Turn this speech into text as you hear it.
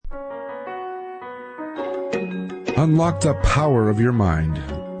Unlock the power of your mind.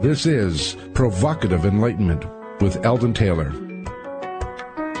 This is Provocative Enlightenment with Eldon Taylor.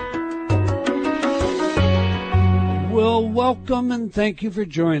 Well, welcome and thank you for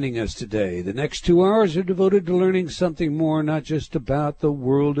joining us today. The next 2 hours are devoted to learning something more, not just about the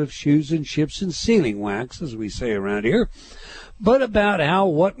world of shoes and ships and sealing wax, as we say around here, but about how,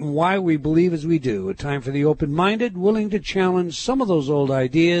 what, and why we believe as we do. A time for the open-minded, willing to challenge some of those old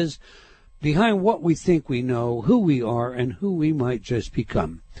ideas behind what we think we know, who we are, and who we might just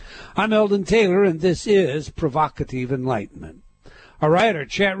become. I'm Eldon Taylor, and this is Provocative Enlightenment. All right, our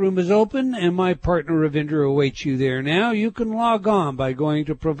chat room is open, and my partner Ravindra awaits you there now. You can log on by going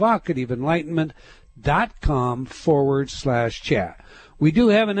to provocativeenlightenment.com/chat. We do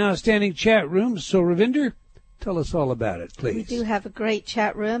have an outstanding chat room, so Ravindra, tell us all about it, please. We do have a great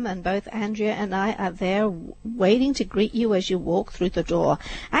chat room, and both Andrea and I are there waiting to greet you as you walk through the door.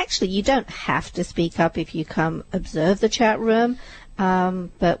 Actually, you don't have to speak up if you come observe the chat room,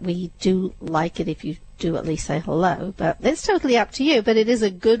 but we do like it if you do at least say hello. But it's totally up to you, but it is a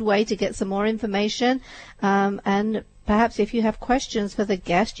good way to get some more information, and perhaps if you have questions for the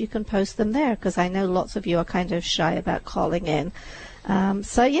guest, you can post them there, because I know lots of you are kind of shy about calling in.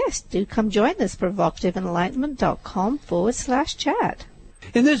 So yes, do come join us, provocativeenlightenment.com/chat.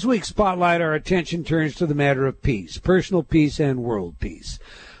 In this week's Spotlight, our attention turns to the matter of peace, personal peace and world peace.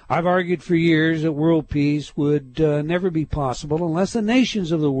 I've argued for years that world peace would never be possible unless the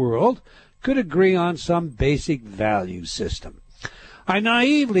nations of the world could agree on some basic value system. I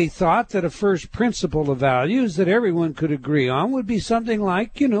naively thought that a first principle of values that everyone could agree on would be something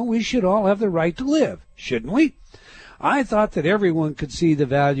like, we should all have the right to live, shouldn't we? I thought that everyone could see the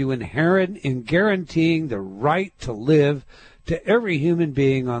value inherent in guaranteeing the right to live to every human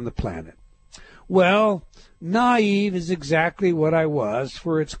being on the planet. Well, naive is exactly what I was,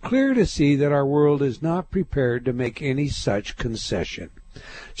 for it's clear to see that our world is not prepared to make any such concession.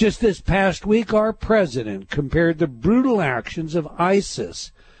 Just this past week, our president compared the brutal actions of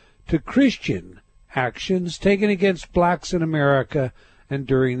ISIS to Christian actions taken against blacks in America and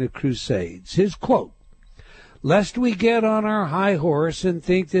during the Crusades. His quote, "Lest we get on our high horse and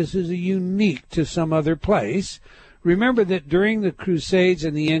think this is unique to some other place, remember that during the Crusades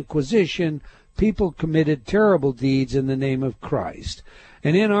and the Inquisition, people committed terrible deeds in the name of Christ.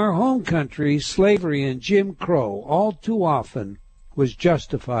 And in our home country, slavery and Jim Crow all too often was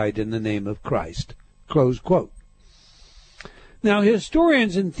justified in the name of Christ." Close quote. Now,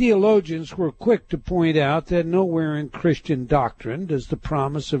 historians and theologians were quick to point out that nowhere in Christian doctrine does the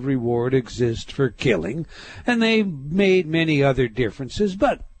promise of reward exist for killing, and they made many other differences.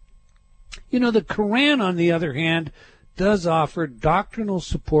 But, the Quran, on the other hand, does offer doctrinal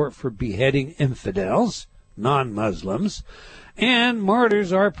support for beheading infidels, non-Muslims, and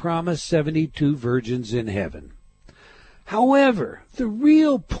martyrs are promised 72 virgins in heaven. However, the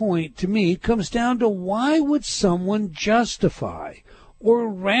real point to me comes down to why would someone justify or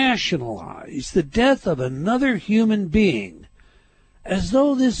rationalize the death of another human being as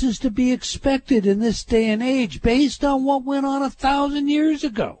though this is to be expected in this day and age based on what went on 1,000 years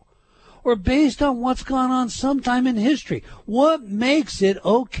ago or based on what's gone on sometime in history? What makes it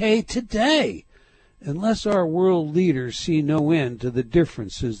okay today? Unless our world leaders see no end to the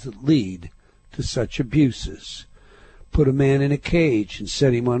differences that lead to such abuses. Put a man in a cage and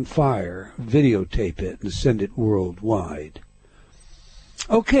set him on fire, videotape it, and send it worldwide.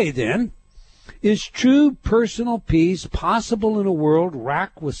 Okay, then. Is true personal peace possible in a world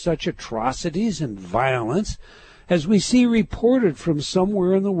racked with such atrocities and violence as we see reported from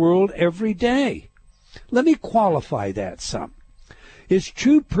somewhere in the world every day? Let me qualify that some. Is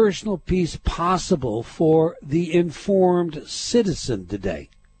true personal peace possible for the informed citizen today?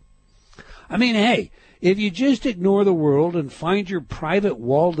 I mean, hey, if you just ignore the world and find your private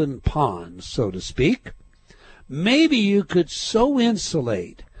Walden pond, so to speak, maybe you could so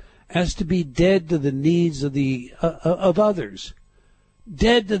insulate as to be dead to the needs of others,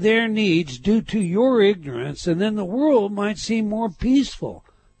 dead to their needs due to your ignorance, and then the world might seem more peaceful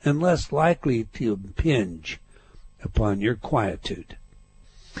and less likely to impinge upon your quietude.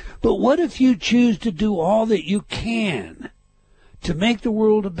 But what if you choose to do all that you can to make the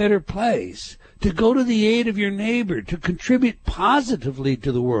world a better place, to go to the aid of your neighbor, to contribute positively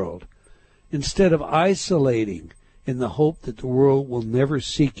to the world, instead of isolating in the hope that the world will never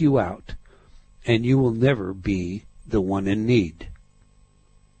seek you out and you will never be the one in need?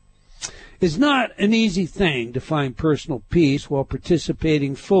 It's not an easy thing to find personal peace while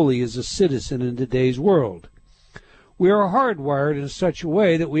participating fully as a citizen in today's world. We are hardwired in such a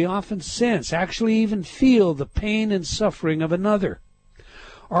way that we often sense, actually even feel, the pain and suffering of another.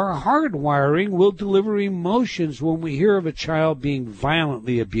 Our hardwiring will deliver emotions when we hear of a child being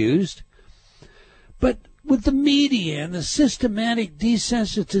violently abused. But with the media and the systematic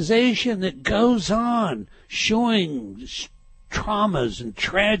desensitization that goes on, showing traumas and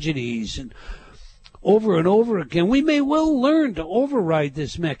tragedies and over again, we may well learn to override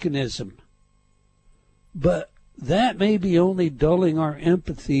this mechanism. But that may be only dulling our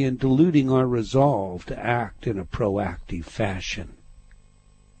empathy and diluting our resolve to act in a proactive fashion.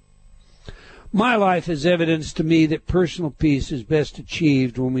 My life has evidenced to me that personal peace is best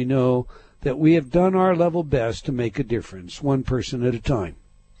achieved when we know that we have done our level best to make a difference, one person at a time.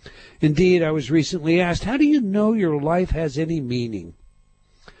 Indeed, I was recently asked, how do you know your life has any meaning?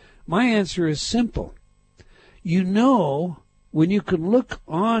 My answer is simple. You know when you can look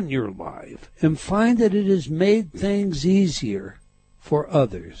on your life and find that it has made things easier for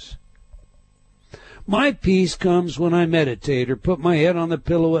others. My peace comes when I meditate or put my head on the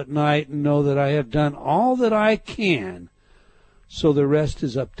pillow at night and know that I have done all that I can, so the rest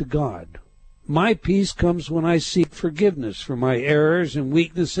is up to God. My peace comes when I seek forgiveness for my errors and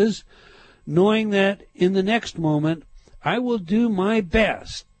weaknesses, knowing that in the next moment I will do my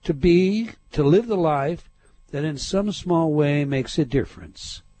best to live the life that in some small way makes a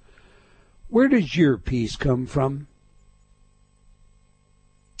difference. Where does your peace come from?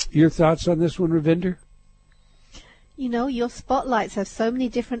 Your thoughts on this one, Ravinder? You know, your spotlights have so many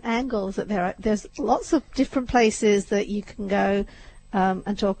different angles that there's lots of different places that you can go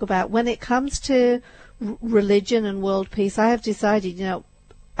and talk about. When it comes to religion and world peace, I have decided,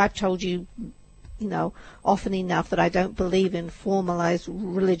 I've told you, often enough that I don't believe in formalized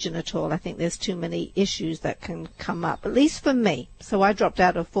religion at all. I think there's too many issues that can come up, at least for me. So I dropped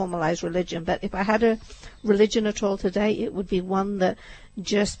out of formalized religion. But if I had a religion at all today, it would be one that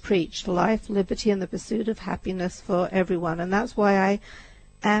just preached life, liberty, and the pursuit of happiness for everyone. And that's why I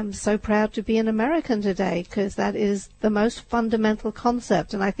am so proud to be an American today, because that is the most fundamental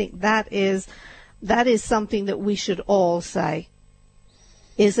concept. And I think that is something that we should all say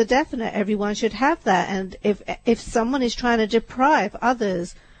is a definite. Everyone should have that. And if someone is trying to deprive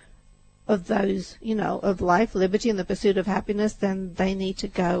others of those, of life, liberty, and the pursuit of happiness, then they need to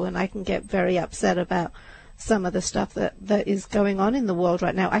go. And I can get very upset about some of the stuff that is going on in the world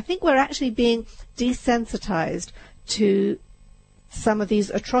right now. I think we're actually being desensitized to some of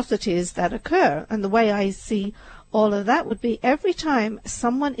these atrocities that occur. And the way I see all of that would be every time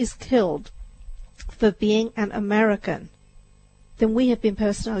someone is killed for being an American, then we have been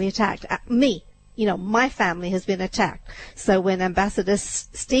personally attacked. Me, my family has been attacked. So when Ambassador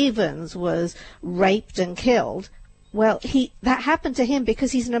Stevens was raped and killed, well, that happened to him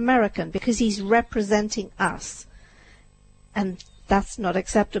because he's an American, because he's representing us. And that's not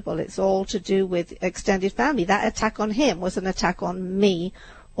acceptable. It's all to do with extended family. That attack on him was an attack on me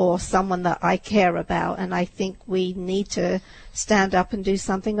or someone that I care about, and I think we need to stand up and do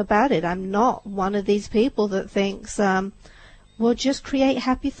something about it. I'm not one of these people that thinks, well, just create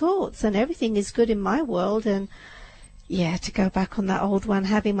happy thoughts and everything is good in my world. And yeah, to go back on that old one,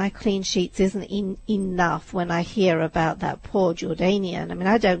 having my clean sheets isn't enough when I hear about that poor Jordanian. I mean,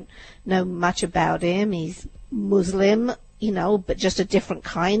 I don't know much about him. He's Muslim, but just a different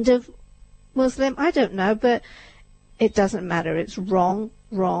kind of Muslim. I don't know, but it doesn't matter. It's wrong,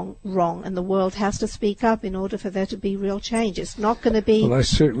 wrong, wrong. And the world has to speak up in order for there to be real change. It's not going to be... Well, I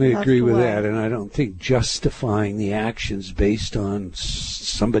certainly agree with that, and I don't think justifying the actions based on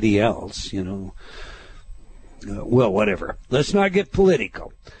somebody else, well, whatever. Let's not get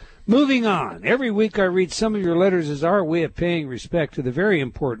political. Moving on. Every week I read some of your letters as our way of paying respect to the very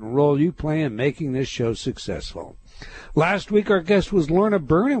important role you play in making this show successful. Last week our guest was Lorna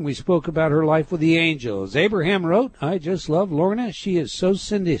Byrne, and we spoke about her life with the Angels. Abraham wrote, I just love Lorna. She is so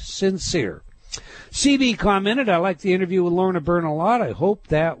sincere. CB commented, I like the interview with Lorna Byrne a lot. I hope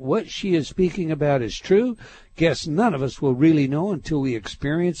that what she is speaking about is true. Guess none of us will really know until we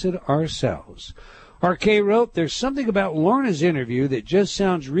experience it ourselves. RK wrote, there's something about Lorna's interview that just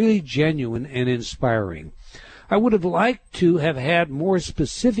sounds really genuine and inspiring. I would have liked to have had more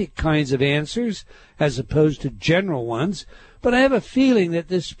specific kinds of answers as opposed to general ones, but I have a feeling that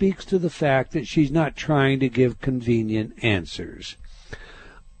this speaks to the fact that she's not trying to give convenient answers.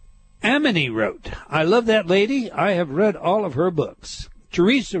 Amity wrote, I love that lady. I have read all of her books.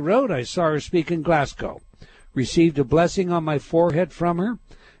 Teresa wrote, I saw her speak in Glasgow. Received a blessing on my forehead from her.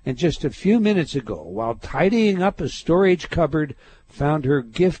 And just a few minutes ago, while tidying up a storage cupboard, found her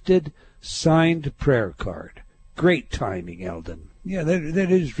gifted, signed prayer card. Great timing, Eldon. Yeah,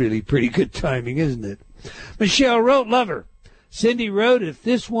 that is really pretty good timing, isn't it? Michelle wrote, love her. Cindy wrote, if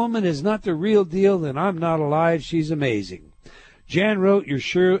this woman is not the real deal, then I'm not alive. She's amazing. Jan wrote,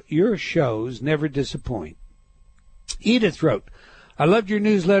 your shows never disappoint. Edith wrote, I loved your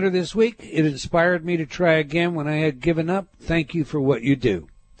newsletter this week. It inspired me to try again when I had given up. Thank you for what you do.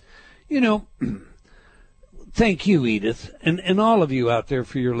 You know, thank you, Edith, and all of you out there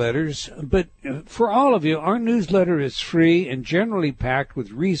for your letters. But for all of you, our newsletter is free and generally packed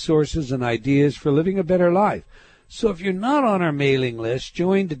with resources and ideas for living a better life. So if you're not on our mailing list,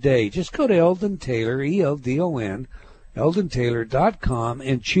 join today. Just go to Eldon Taylor, E-L-D-O-N, EldonTaylor.com,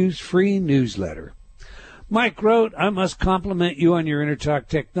 and choose free newsletter. Mike wrote, I must compliment you on your InnerTalk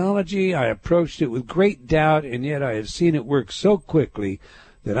technology. I approached it with great doubt, and yet I have seen it work so quickly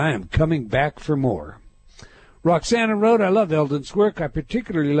that I am coming back for more. Roxana wrote, I love Eldon's work. I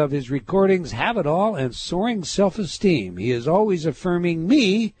particularly love his recordings, Have It All, and Soaring Self-Esteem. He is always affirming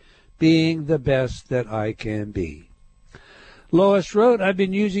me being the best that I can be. Lois wrote, I've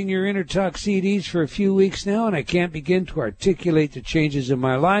been using your InnerTalk CDs for a few weeks now, and I can't begin to articulate the changes in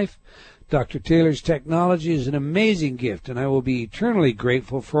my life. Dr. Taylor's technology is an amazing gift, and I will be eternally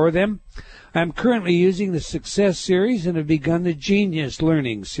grateful for them. I'm currently using the Success series and have begun the Genius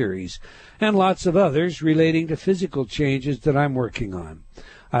Learning series, and lots of others relating to physical changes that I'm working on.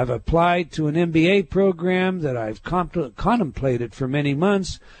 I've applied to an MBA program that I've contemplated for many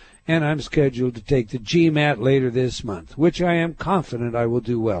months, and I'm scheduled to take the GMAT later this month, which I am confident I will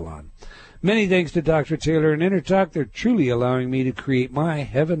do well on. Many thanks to Dr. Taylor and InnerTalk. They're truly allowing me to create my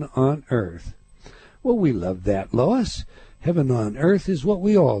heaven on earth. Well, we love that, Lois. Heaven on earth is what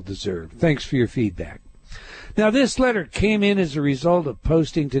we all deserve. Thanks for your feedback. Now, this letter came in as a result of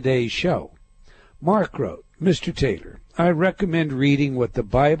posting today's show. Mark wrote, Mr. Taylor, I recommend reading what the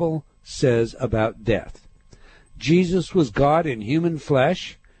Bible says about death. Jesus was God in human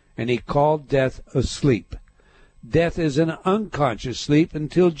flesh, and he called death a sleep. Death is an unconscious sleep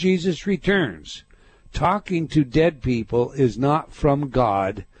until Jesus returns. Talking to dead people is not from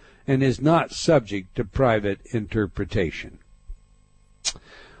God and is not subject to private interpretation.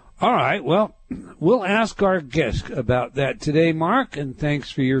 All right, well, we'll ask our guest about that today, Mark, and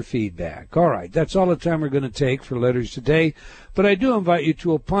thanks for your feedback. All right, that's all the time we're going to take for letters today, but I do invite you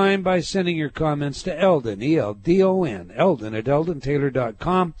to opine by sending your comments to Eldon, E-L-D-O-N, Eldon at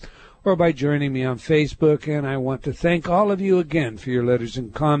EldonTaylor.com, or by joining me on Facebook, and I want to thank all of you again for your letters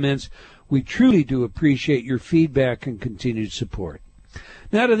and comments. We truly do appreciate your feedback and continued support.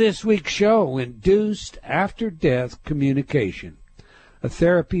 Now to this week's show, Induced After-Death Communication, a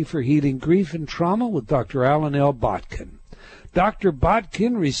therapy for healing grief and trauma with Dr. Alan L. Botkin. Dr.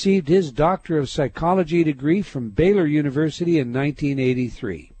 Botkin received his Doctor of Psychology degree from Baylor University in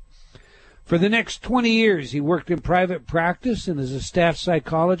 1983. For the next 20 years, he worked in private practice and as a staff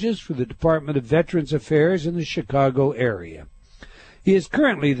psychologist for the Department of Veterans Affairs in the Chicago area. He is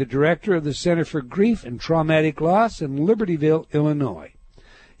currently the director of the Center for Grief and Traumatic Loss in Libertyville, Illinois.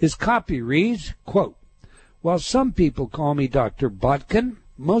 His copy reads, quote, while some people call me Dr. Botkin,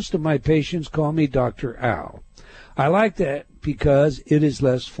 most of my patients call me Dr. Al. I like that because it is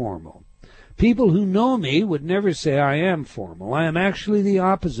less formal. People who know me would never say I am formal. I am actually the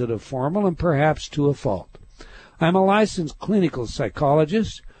opposite of formal and perhaps to a fault. I'm a licensed clinical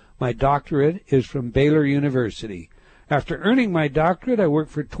psychologist. My doctorate is from Baylor University. After earning my doctorate, I worked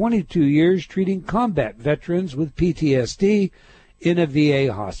for 22 years treating combat veterans with PTSD in a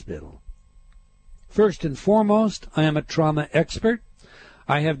VA hospital. First and foremost, I am a trauma expert.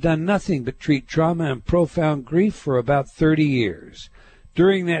 I have done nothing but treat trauma and profound grief for about 30 years.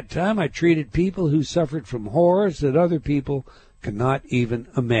 During that time, I treated people who suffered from horrors that other people cannot even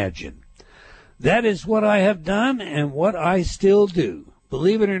imagine. That is what I have done and what I still do.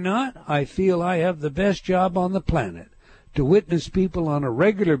 Believe it or not, I feel I have the best job on the planet. To witness people on a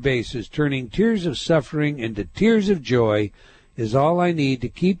regular basis turning tears of suffering into tears of joy is all I need to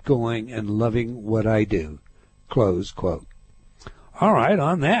keep going and loving what I do. Close quote. All right,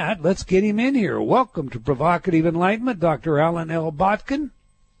 on that, let's get him in here. Welcome to Provocative Enlightenment, Dr. Alan L. Botkin.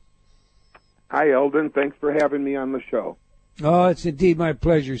 Hi, Eldon. Thanks for having me on the show. Oh, it's indeed my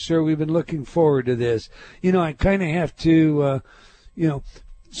pleasure, sir. We've been looking forward to this. You know, I kind of have to,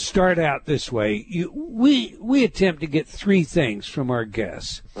 start out this way. We attempt to get three things from our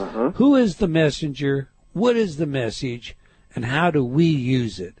guests. Uh-huh. Who is the messenger? What is the message? And how do we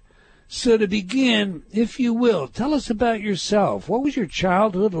use it? So to begin, if you will, tell us about yourself. What was your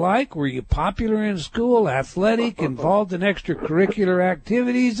childhood like? Were you popular in school, athletic, involved in extracurricular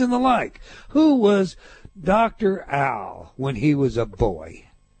activities, and the like? Who was Dr. Al when he was a boy?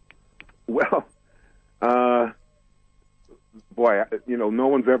 Well, no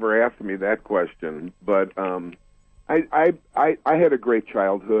one's ever asked me that question, but I had a great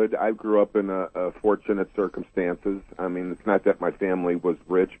childhood. I grew up in a fortunate circumstances. I mean, it's not that my family was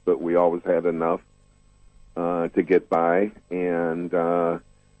rich, but we always had enough to get by. And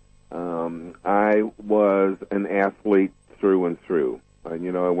I was an athlete through and through. I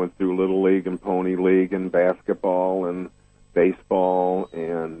went through Little League and Pony League and basketball and baseball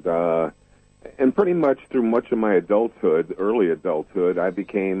and pretty much through much of my adulthood, early adulthood, I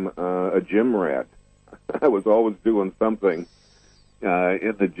became a gym rat. I was always doing something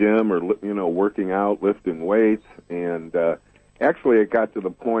in the gym or, working out, lifting weights. And actually it got to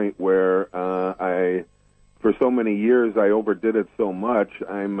the point where for so many years, I overdid it so much,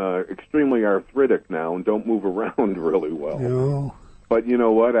 I'm extremely arthritic now and don't move around really well. No. But you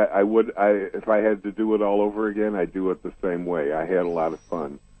know what? If I had to do it all over again, I'd do it the same way. I had a lot of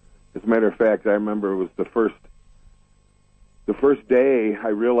fun. As a matter of fact, I remember it was the first day I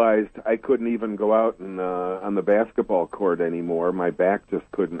realized I couldn't even go out on the basketball court anymore. My back just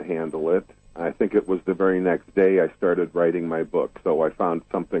couldn't handle it. I think it was the very next day I started writing my book, so I found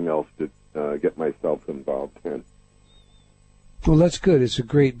something else to get myself involved in. Well, that's good. It's a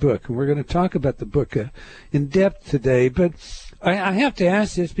great book, and we're going to talk about the book in depth today. But I have to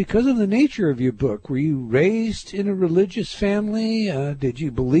ask this because of the nature of your book. Were you raised in a religious family? Did you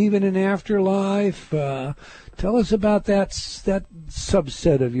believe in an afterlife? Tell us about that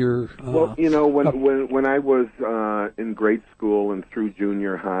subset of your. Well, when I was in grade school and through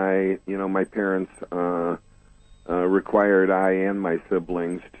junior high, my parents required I and my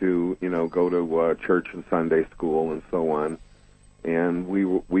siblings to, go to church and Sunday school and so on. And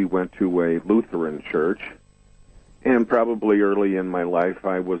we went to a Lutheran church, and probably early in my life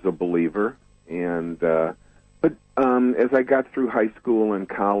I was a believer. And but as I got through high school and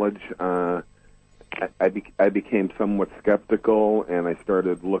college, I became somewhat skeptical, and I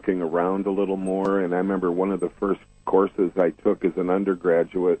started looking around a little more. And I remember one of the first courses I took as an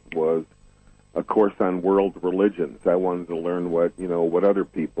undergraduate was a course on world religions. I wanted to learn what other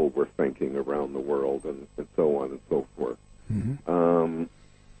people were thinking around the world, and so on and so forth. Mm-hmm.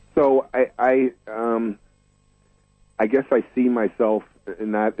 So I guess I see myself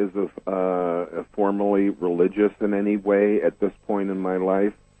not as a formally religious in any way at this point in my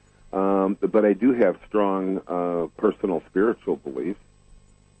life, but I do have strong personal spiritual beliefs,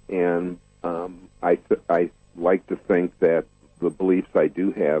 and I like to think that the beliefs I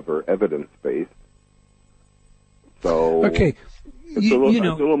do have are evidence-based. So okay. It's a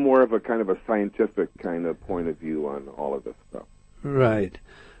little more of a kind of a scientific kind of point of view on all of this stuff. Right.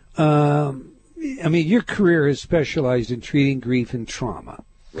 Your career has specialized in treating grief and trauma.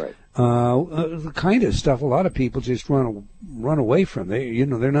 Right. The kind of stuff a lot of people just run away from.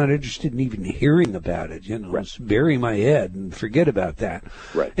 They're not interested in even hearing about it. Right. Just bury my head and forget about that.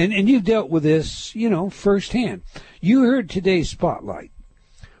 Right. And you've dealt with this, firsthand. You heard today's Spotlight.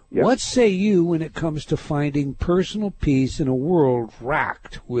 Yep. What say you when it comes to finding personal peace in a world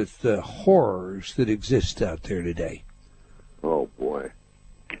racked with the horrors that exist out there today? Oh, boy.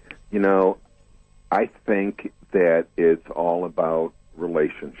 I think that it's all about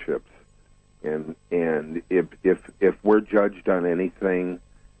relationships. And if we're judged on anything,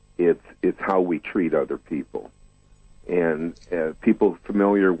 it's how we treat other people. And people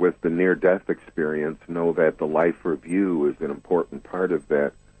familiar with the near-death experience know that the life review is an important part of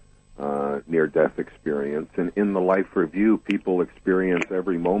that near-death experience. And in the life review, people experience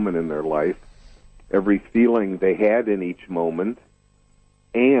every moment in their life, every feeling they had in each moment,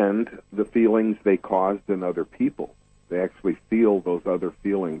 and the feelings they caused in other people. They actually feel those other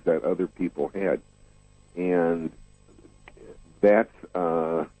feelings that other people had. And that's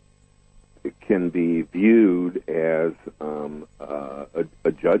it can be viewed as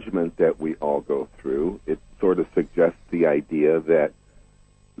a judgment that we all go through. It sort of suggests the idea that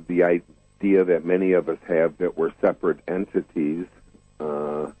many of us have that we're separate entities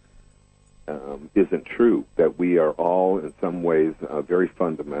isn't true, that we are all in some ways very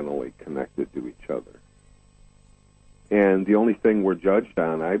fundamentally connected to each other. And the only thing we're judged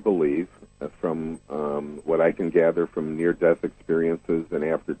on, I believe, from what I can gather from near-death experiences and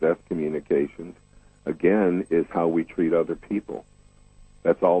after-death communications, again, is how we treat other people.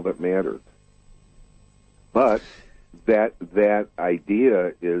 That's all that matters. But that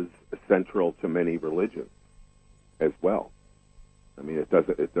idea is central to many religions as well. I mean, it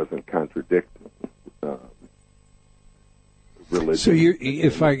doesn't contradict religion. So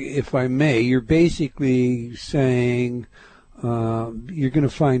if I may, you're basically saying you're going to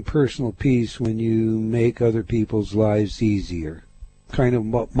find personal peace when you make other people's lives easier. Kind of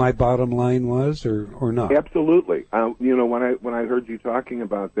what my bottom line was, or not? Absolutely. When I heard you talking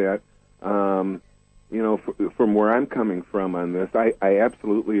about that, from where I'm coming from on this, I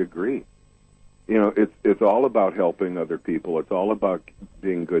absolutely agree. It's all about helping other people. It's all about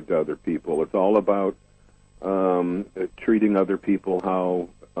being good to other people. It's all about treating other people how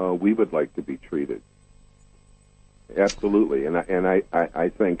we would like to be treated. Absolutely, and I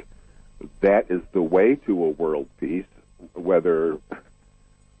think that is the way to a world peace. Whether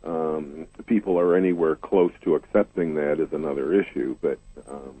people are anywhere close to accepting that is another issue, but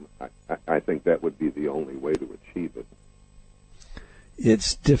I think that would be the only way to achieve it.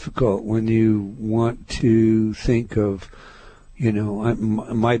 It's difficult when you want to think of,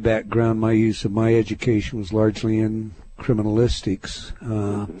 my background, my use of my education was largely in criminalistics.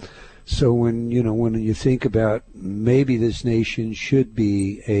 So when you think about maybe this nation should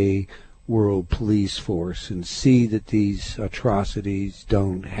be a world police force and see that these atrocities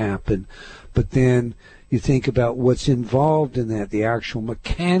don't happen, but then you think about what's involved in that, the actual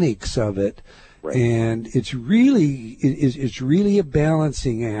mechanics of it. Right. And it's really a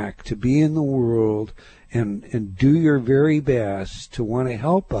balancing act to be in the world and do your very best to want to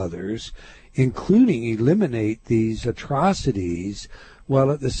help others, including eliminate these atrocities,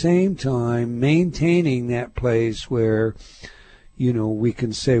 while at the same time maintaining that place where, we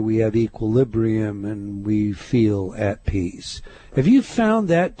can say we have equilibrium and we feel at peace. Have you found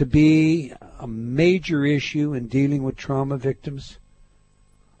that to be a major issue in dealing with trauma victims?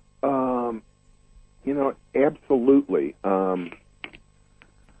 Absolutely.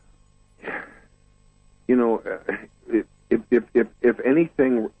 If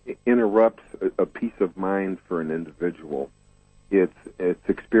anything interrupts a peace of mind for an individual, it's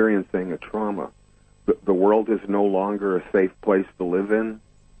experiencing a trauma. The world is no longer a safe place to live in.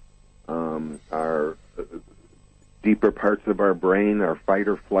 Our deeper parts of our brain, our fight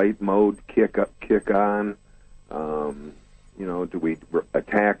or flight mode, kick on. Do we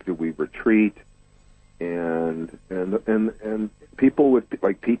attack? Do we retreat? And people with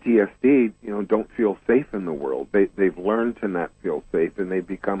like PTSD, don't feel safe in the world. They've learned to not feel safe, and they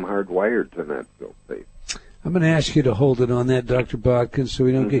become hardwired to not feel safe. I'm going to ask you to hold it on that, Dr. Botkin, so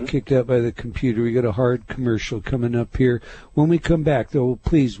we don't get kicked out by the computer. We got a hard commercial coming up here. When we come back, though,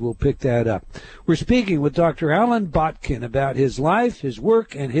 please, we'll pick that up. We're speaking with Dr. Alan Botkin about his life, his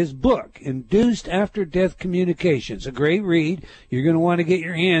work, and his book, Induced After-Death Communications. A great read. You're going to want to get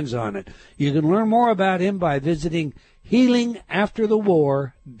your hands on it. You can learn more about him by visiting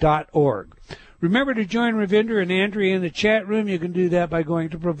healingafterthewar.org. Remember to join Ravinder and Andrea in the chat room. You can do that by going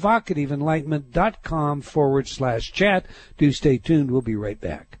to provocativeenlightenment.com/chat. Do stay tuned. We'll be right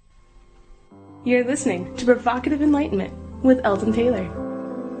back. You're listening to Provocative Enlightenment with Eldon Taylor.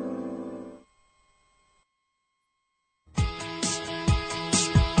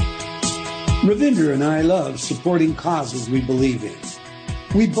 Ravinder and I love supporting causes we believe in.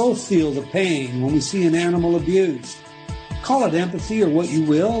 We both feel the pain when we see an animal abused. Call it empathy or what you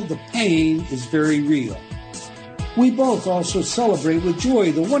will, the pain is very real. We both also celebrate with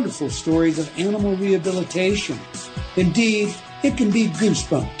joy the wonderful stories of animal rehabilitation. Indeed, it can be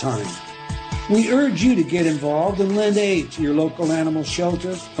goosebump time. We urge you to get involved and lend aid to your local animal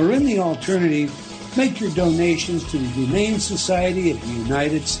shelter, or in the alternative, make your donations to the Humane Society of the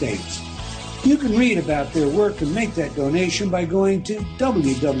United States. You can read about their work and make that donation by going to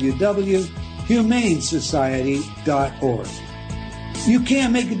www.humanesociety.org. You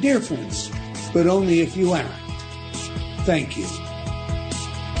can make a difference, but only if you act. Thank you.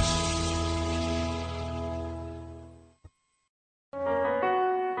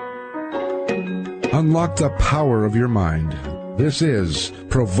 Unlock the power of your mind. This is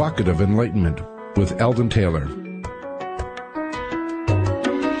Provocative Enlightenment with Eldon Taylor.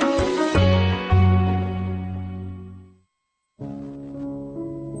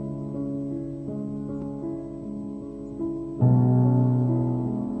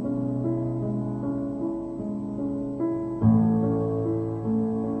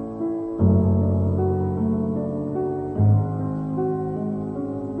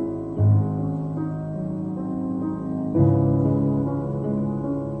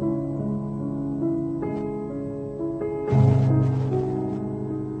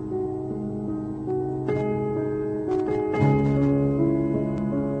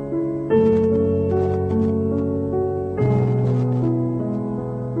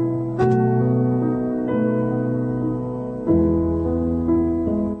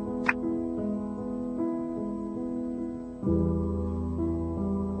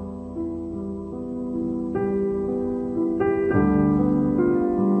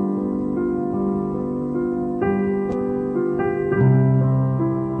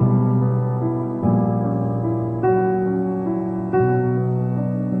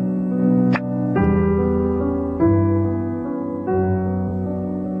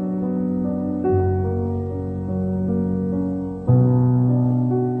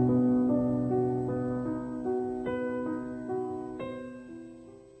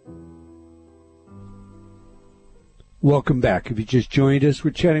 Welcome back. If you just joined us, we're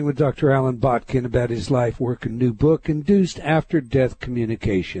chatting with Dr. Alan Botkin about his life, work, and new book, Induced After-Death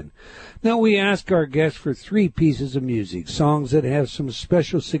Communication. Now, we ask our guests for 3 pieces of music, songs that have some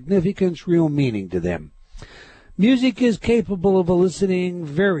special significance, real meaning to them. Music is capable of eliciting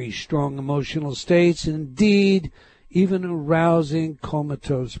very strong emotional states, indeed, even arousing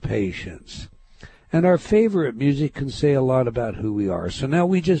comatose patients. And our favorite music can say a lot about who we are. So now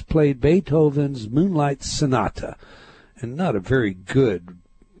we just played Beethoven's Moonlight Sonata. And not a very good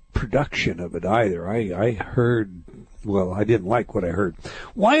production of it either. I heard, well, I didn't like what I heard.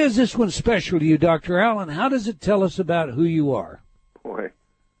 Why is this one special to you, Dr. Allen? How does it tell us about who you are? Boy,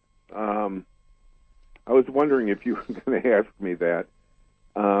 I was wondering if you were going to ask me that.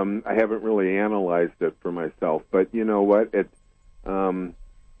 I haven't really analyzed it for myself, but you know what? I'm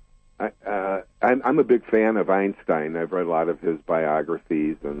a big fan of Einstein. I've read a lot of his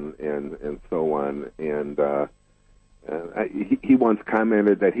biographies and so on, and he once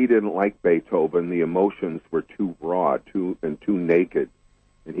commented that he didn't like Beethoven. The emotions were too raw, too naked,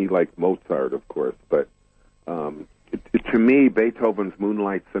 and he liked Mozart, of course. But to me, Beethoven's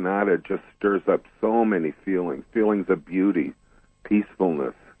Moonlight Sonata just stirs up so many feelings of beauty,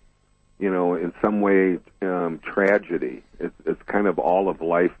 peacefulness, in some way tragedy. It's kind of all of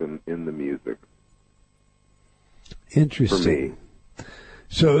life in the music. Interesting. For me.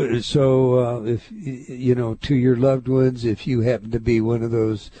 So, if to your loved ones, if you happen to be in one of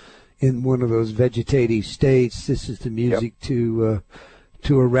those vegetative states, this is the music to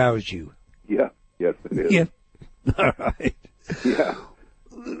arouse you. Yeah. Yes, it is. Yeah. All right. Yeah.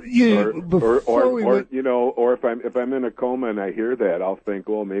 Or if I'm in a coma and I hear that, I'll think,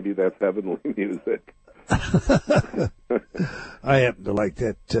 well, maybe that's heavenly music. I happen to like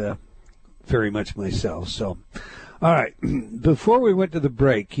that very much myself. So, all right. Before we went to the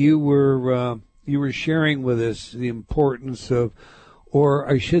break, you were sharing with us the importance of, or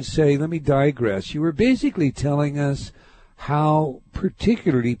I should say, let me digress. You were basically telling us how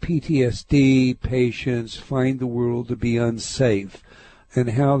particularly PTSD patients find the world to be unsafe,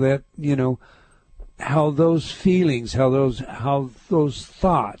 and how that, how those feelings, how those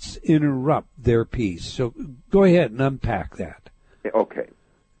thoughts interrupt their peace. So go ahead and unpack that. Okay.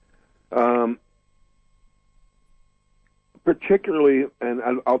 Particularly, and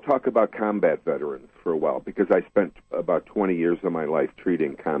I'll talk about combat veterans for a while, because I spent about 20 years of my life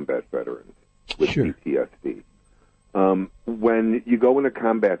treating combat veterans with PTSD. When you go in a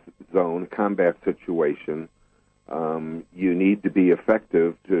combat zone, combat situation, you need to be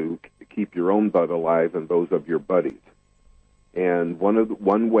effective to keep your own butt alive and those of your buddies. And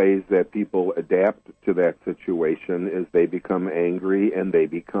one ways that people adapt to that situation is they become angry and they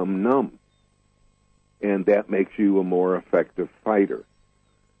become numb. And that makes you a more effective fighter.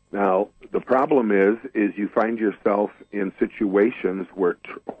 Now, the problem is you find yourself in situations where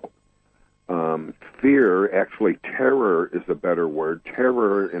fear, actually terror is a better word,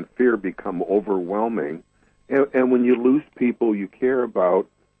 terror and fear become overwhelming. And when you lose people you care about,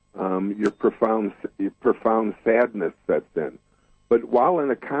 your profound sadness sets in. But while in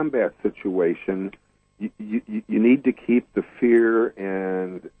a combat situation, you need to keep the fear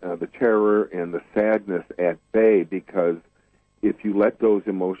and the terror and the sadness at bay, because if you let those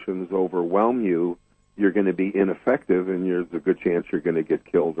emotions overwhelm you, you're going to be ineffective, and there's a good chance you're going to get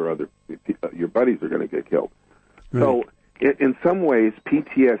killed, or your buddies are going to get killed. Right. So in some ways,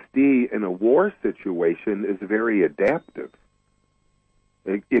 PTSD in a war situation is very adaptive.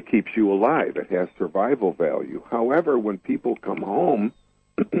 It keeps you alive. It has survival value. However, when people come home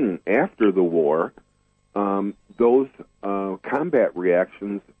after the war, those combat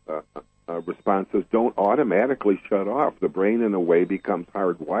reactions, responses don't automatically shut off. The brain, in a way, becomes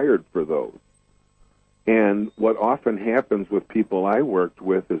hardwired for those. And what often happens with people I worked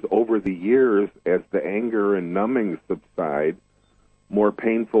with is, over the years, as the anger and numbing subside, more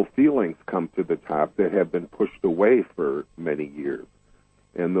painful feelings come to the top that have been pushed away for many years.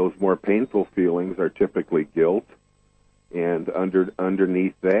 And those more painful feelings are typically guilt, and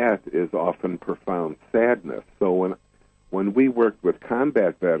underneath that is often profound sadness. So when we worked with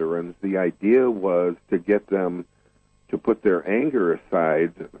combat veterans, the idea was to get them to put their anger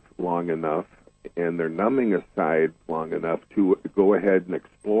aside long enough and their numbing aside long enough to go ahead and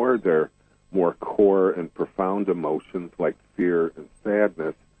explore their more core and profound emotions like fear and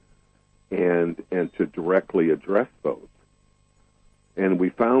sadness, and to directly address those. And we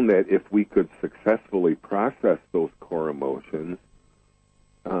found that if we could successfully process those core emotions,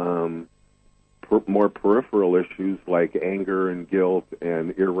 more peripheral issues like anger and guilt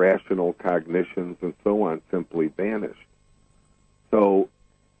and irrational cognitions and so on simply vanished. So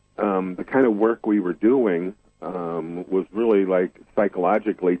the kind of work we were doing was really like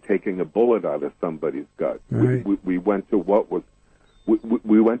psychologically taking a bullet out of somebody's gut. Right. We went to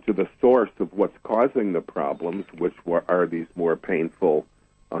we went to the source of what's causing the problems, which are these more painful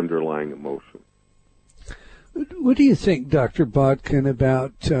underlying emotions. What do you think, Dr. Botkin,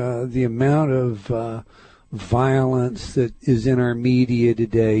 about the amount of violence that is in our media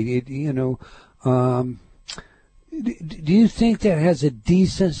today? Do you think that has a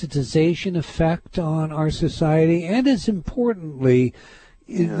desensitization effect on our society? And as importantly,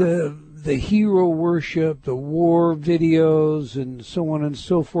 the hero worship, the war videos, and so on and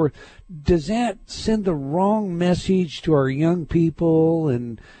so forth, does that send the wrong message to our young people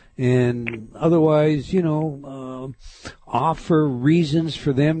and otherwise, offer reasons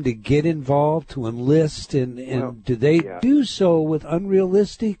for them to get involved, to enlist, and do they do so with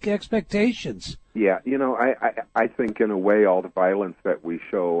unrealistic expectations? Yeah, I think in a way all the violence that we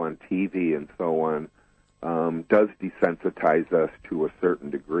show on TV and so on does desensitize us to a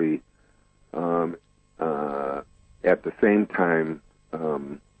certain degree. At the same time,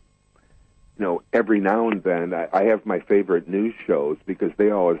 every now and then I have my favorite news shows because they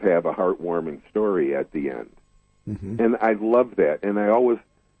always have a heartwarming story at the end. Mm-hmm. And I love that. And I always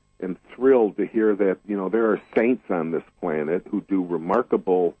am thrilled to hear that, there are saints on this planet who do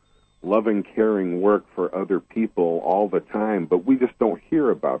remarkable, loving, caring work for other people all the time, but we just don't hear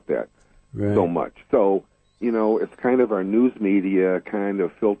about that so much. So, it's kind of our news media kind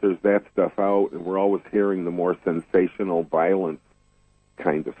of filters that stuff out, and we're always hearing the more sensational violence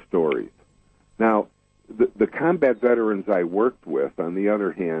kind of stories. Now, the combat veterans I worked with, on the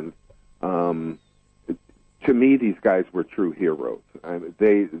other hand, to me, these guys were true heroes.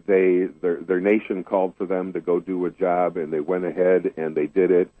 Their nation called for them to go do a job, and they went ahead and they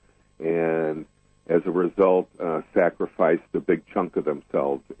did it, and as a result, sacrificed a big chunk of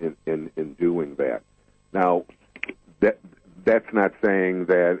themselves in doing that. Now, that's not saying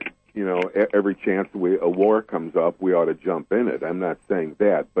that every chance a war comes up, we ought to jump in it. I'm not saying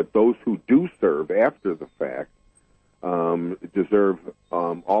that, but those who do serve after the fact deserve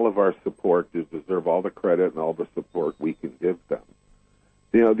all of our support, deserve all the credit and all the support we can give them.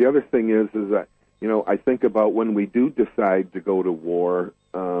 The other thing is that I think about when we do decide to go to war,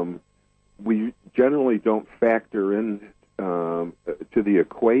 we generally don't factor in to the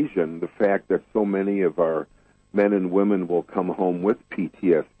equation the fact that so many of our men and women will come home with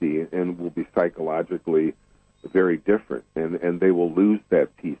PTSD and will be psychologically very different, and they will lose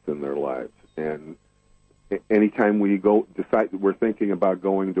that peace in their lives. And anytime we decide we're thinking about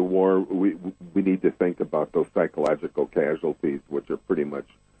going to war, we need to think about those psychological casualties, which are pretty much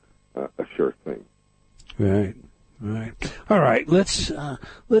a sure thing. Right. All right. Let's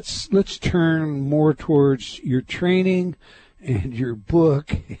turn more towards your training and your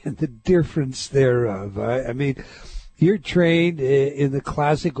book and the difference thereof. I mean, you're trained in the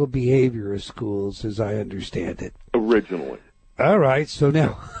classical behaviorist schools, as I understand it. Originally. All right. So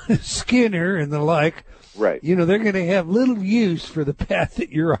now Skinner and the like, right? They're going to have little use for the path that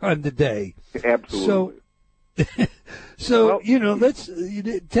you're on today. Absolutely. So, let's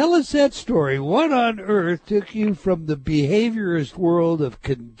tell us that story. What on earth took you from the behaviorist world of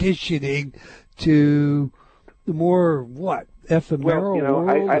conditioning to the more, ephemeral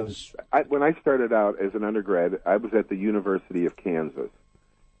world? When I started out as an undergrad, I was at the University of Kansas,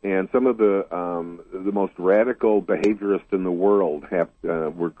 and some of the most radical behaviorists in the world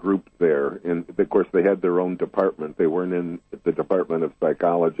were grouped there. And, of course, they had their own department. They weren't in the Department of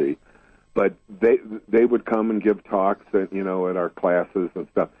Psychology. But they would come and give talks at our classes and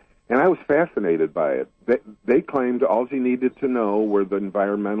stuff, and I was fascinated by it. They claimed all you needed to know were the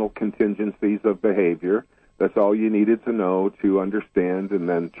environmental contingencies of behavior. That's all you needed to know to understand and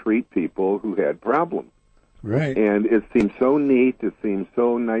then treat people who had problems. Right. And it seemed so neat. It seemed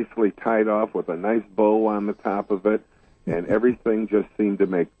so nicely tied off with a nice bow on the top of it, and everything just seemed to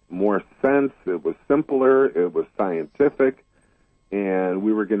make more sense. It was simpler. It was scientific. And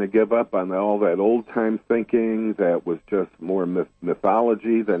we were going to give up on all that old-time thinking that was just more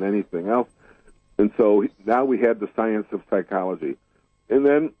mythology than anything else. And so now we had the science of psychology. And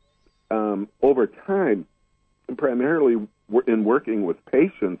then over time, primarily in working with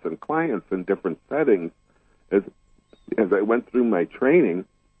patients and clients in different settings, as I went through my training,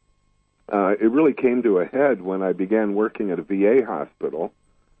 it really came to a head when I began working at a VA hospital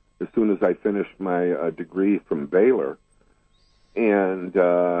as soon as I finished my degree from Baylor. And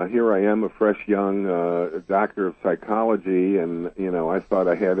here I am, a fresh young doctor of psychology, and, I thought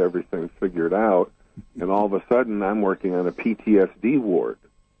I had everything figured out. And all of a sudden, I'm working on a PTSD ward.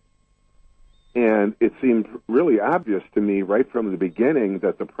 And it seemed really obvious to me right from the beginning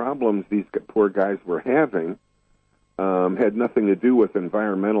that the problems these poor guys were having had nothing to do with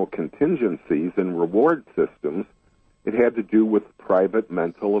environmental contingencies and reward systems. It had to do with private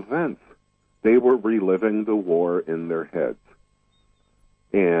mental events. They were reliving the war in their heads.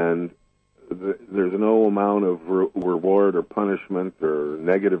 And there's no amount of reward or punishment or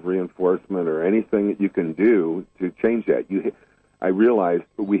negative reinforcement or anything that you can do to change that. I realized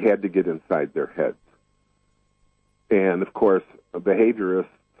we had to get inside their heads. And, of course, behaviorists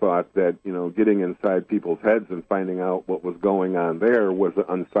thought that, getting inside people's heads and finding out what was going on there was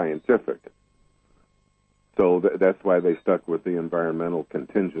unscientific. So that's why they stuck with the environmental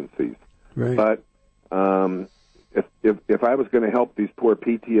contingencies. Right. But if I was going to help these poor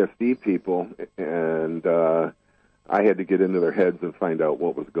PTSD people, and I had to get into their heads and find out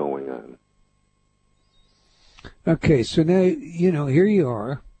what was going on. Okay, so now, here you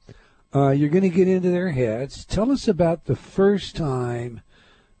are. You're going to get into their heads. Tell us about the first time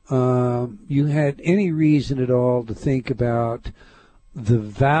you had any reason at all to think about the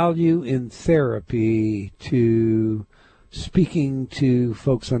value in therapy to speaking to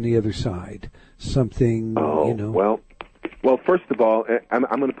folks on the other side. Something, Well, first of all, I'm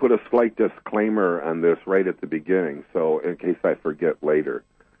going to put a slight disclaimer on this right at the beginning, so in case I forget later.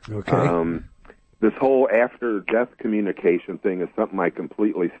 Okay. This whole after-death communication thing is something I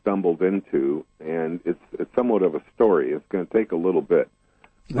completely stumbled into, and it's somewhat of a story. It's going to take a little bit.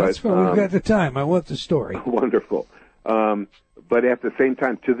 That's fine. We've got the time. I want the story. Wonderful. But at the same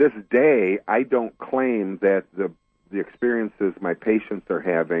time, to this day, I don't claim that the experiences my patients are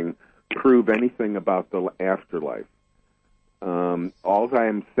having prove anything about the afterlife. All I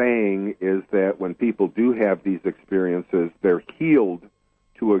am saying is that when people do have these experiences, they're healed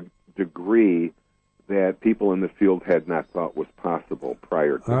to a degree that people in the field had not thought was possible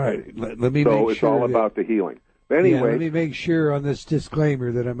prior to all right. that. Let me so make it's sure all about the healing. But anyway, let me make sure on this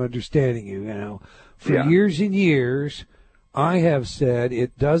disclaimer that I'm understanding you. For Yeah. years and years, I have said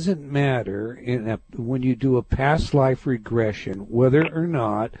it doesn't matter when you do a past life regression whether or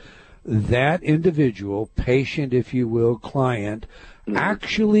not that individual, patient, if you will, client,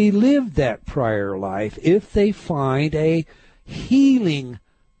 actually lived that prior life if they find a healing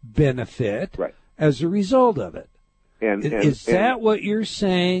benefit as a result of it. Is that what you're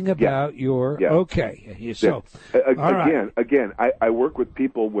saying about your... Yeah. Okay. So, Again, I work with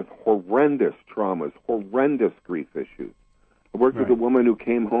people with horrendous traumas, horrendous grief issues. I worked with a woman who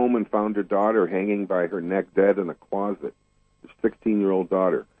came home and found her daughter hanging by her neck dead in a closet, her 16-year-old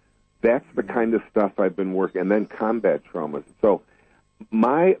daughter. That's the kind of stuff I've been working, and then combat traumas. So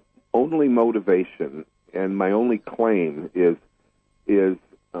my only motivation and my only claim is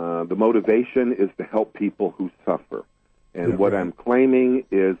the motivation is to help people who suffer. And what I'm claiming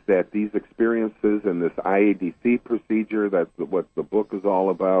is that these experiences and this IADC procedure, that's what the book is all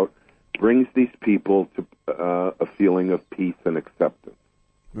about, brings these people to a feeling of peace and acceptance.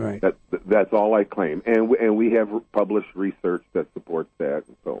 Right. That's all I claim. And we have published research that supports that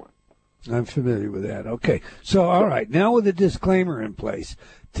and so on. I'm familiar with that. Okay. So, all right. Now with the disclaimer in place,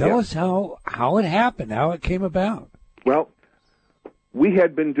 tell us how it happened, how it came about. Well, we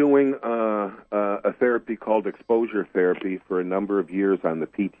had been doing a therapy called exposure therapy for a number of years on the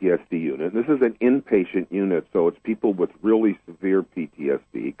PTSD unit. This is an inpatient unit, so it's people with really severe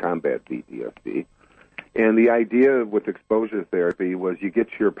PTSD, combat PTSD. And the idea with exposure therapy was you get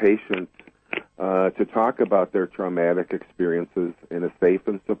your patients to talk about their traumatic experiences in a safe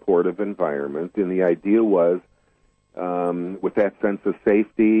and supportive environment. And the idea was, with that sense of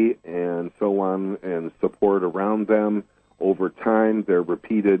safety and so on and support around them, over time, their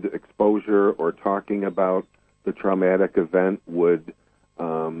repeated exposure or talking about the traumatic event would,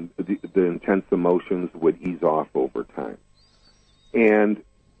 the intense emotions would ease off over time. And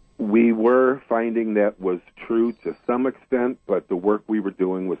we were finding that was true to some extent, but the work we were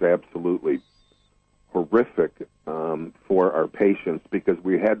doing was absolutely horrific for our patients because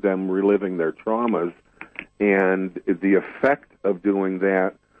we had them reliving their traumas, and the effect of doing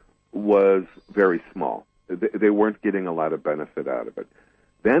that was very small. They weren't getting a lot of benefit out of it.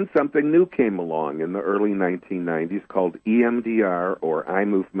 Then something new came along in the early 1990s called EMDR, or eye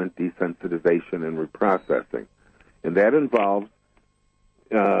movement desensitization and reprocessing. And that involves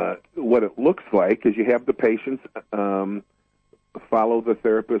what it looks like is you have the patients follow the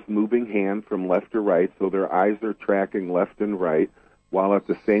therapist's moving hand from left to right, so their eyes are tracking left and right, while at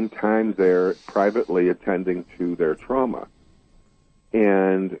the same time they're privately attending to their trauma.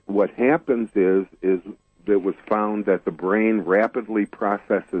 And what happens is it was found that the brain rapidly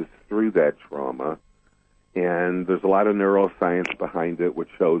processes through that trauma, and there's a lot of neuroscience behind it, which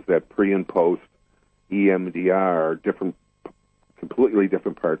shows that pre and post EMDR, completely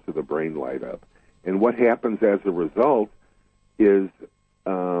different parts of the brain light up. And what happens as a result is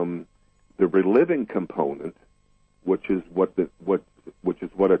the reliving component, which is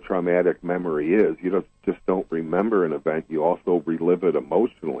what a traumatic memory is. You just don't remember an event; you also relive it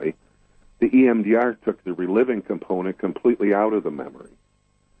emotionally. The EMDR took the reliving component completely out of the memory,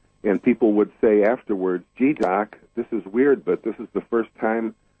 and people would say afterwards, "Gee, Doc, this is weird, but this is the first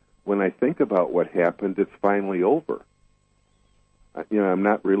time when I think about what happened, it's finally over. I'm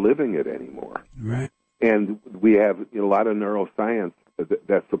not reliving it anymore." Right. And we have a lot of neuroscience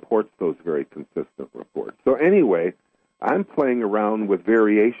that supports those very consistent reports. So anyway, I'm playing around with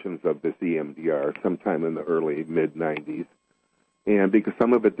variations of this EMDR sometime in the early, mid-'90s, and because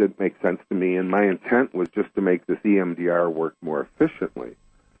some of it didn't make sense to me, and my intent was just to make this EMDR work more efficiently.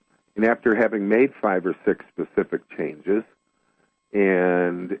 And after having made 5 or 6 specific changes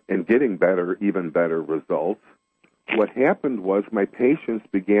and getting even better results, what happened was my patients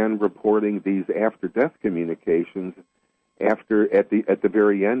began reporting these after-death communications at the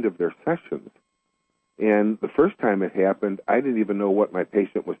very end of their sessions. And the first time it happened, I didn't even know what my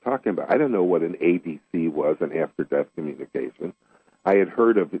patient was talking about. I didn't know what an ADC was, an after-death communication. I had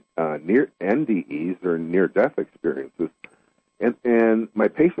heard of near NDEs, or near-death experiences, and my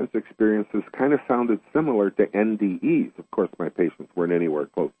patients' experiences kind of sounded similar to NDEs. Of course, my patients weren't anywhere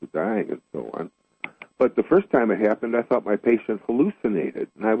close to dying and so on. But the first time it happened, I thought my patient hallucinated,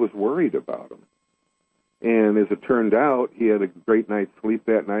 and I was worried about him. And as it turned out, he had a great night's sleep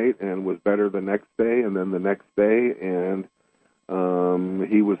that night and was better the next day and then the next day, and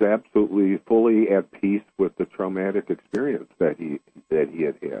he was absolutely fully at peace with the traumatic experience that he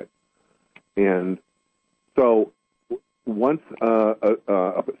had had. And so once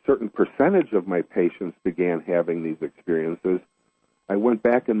a certain percentage of my patients began having these experiences, I went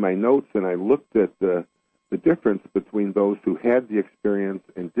back in my notes and I looked at the difference between those who had the experience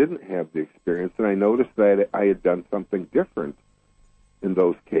and didn't have the experience, and I noticed that I had done something different in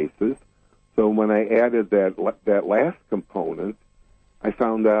those cases. So when I added that last component, I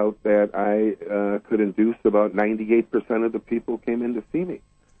found out that I could induce about 98% of the people who came in to see me.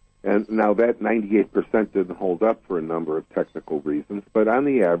 And now that 98% didn't hold up for a number of technical reasons, but on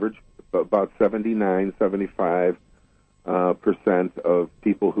the average, about 79, 75% of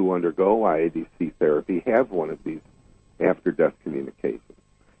people who undergo IADC therapy have one of these after-death communications.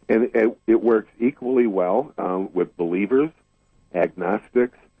 And it works equally well with believers,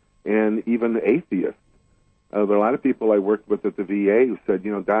 agnostics, and even atheists. There are a lot of people I worked with at the VA who said,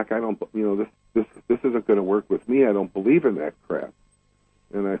 Doc, I don't, this isn't going to work with me. I don't believe in that crap.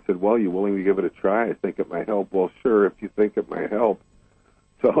 And I said, well, you willing to give it a try? I think it might help. Well, sure, if you think it might help.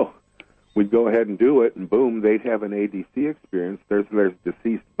 So we'd go ahead and do it, and boom, they'd have an ADC experience. There's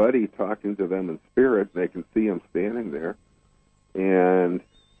deceased buddy talking to them in spirit, and they can see him standing there. And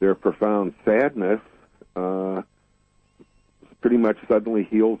their profound sadness pretty much suddenly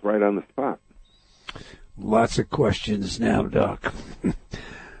heals right on the spot. Lots of questions now, Doc.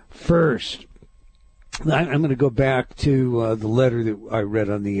 First, I'm going to go back to the letter that I read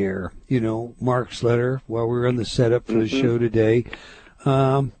on the air. Mark's letter while we were on the setup for the show today.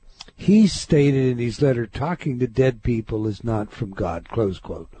 He stated in his letter, talking to dead people is not from God, close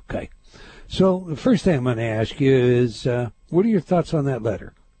quote. Okay. So the first thing I'm going to ask you is, what are your thoughts on that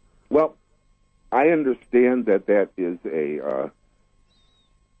letter? Well, I understand that is a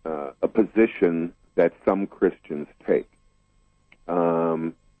position that some Christians take.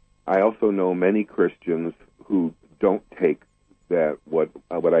 I also know many Christians who don't take that, what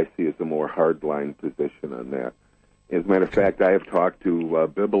I see as a more hardline position on that. As a matter of fact, I have talked to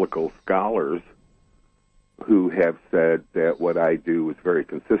biblical scholars who have said that what I do is very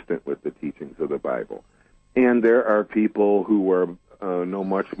consistent with the teachings of the Bible. And there are people who know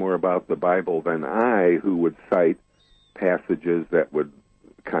much more about the Bible than I, who would cite passages that would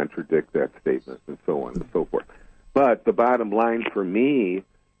contradict that statement and so on and so forth. But the bottom line for me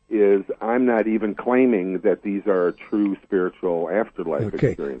is I'm not even claiming that these are true spiritual afterlife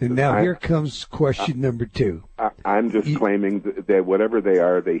experiences. And now here comes question number 2. I'm just claiming that whatever they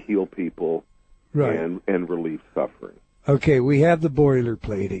are, they heal people, right, and relieve suffering. Okay, we have the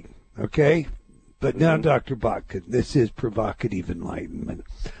boilerplating, okay? But now, Dr. Botkin, this is provocative enlightenment.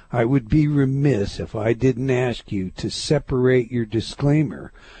 I would be remiss if I didn't ask you to separate your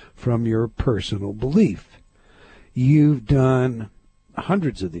disclaimer from your personal belief. You've done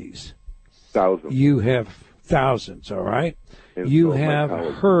hundreds of these. Thousands. You have thousands, all right? And you so have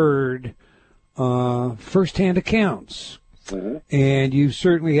heard firsthand accounts. Mm-hmm. And you've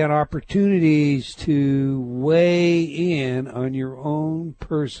certainly had opportunities to weigh in on your own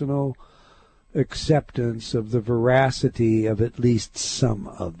personal acceptance of the veracity of at least some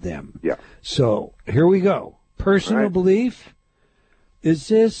of them. Yeah. So here we go. Personal Right. belief. Is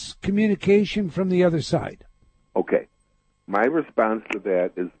this communication from the other side? Okay. My response to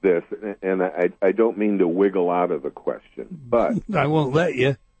that is this, and I don't mean to wiggle out of the question, but I won't let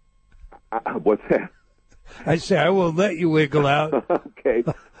you. What's that? I say I won't let you wiggle out. Okay,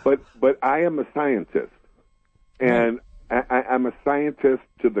 but I am a scientist, and I'm a scientist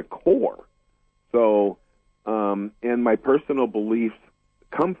to the core. So, and my personal beliefs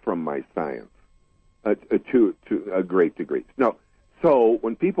come from my science to a great degree. No, so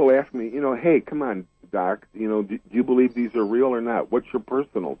when people ask me, hey, come on, Doc, do you believe these are real or not? What's your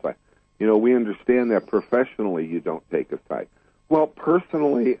personal side? We understand that professionally you don't take a side. Well,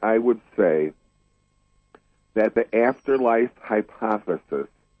 personally, I would say that the afterlife hypothesis,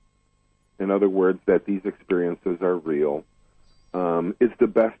 in other words, that these experiences are real, is the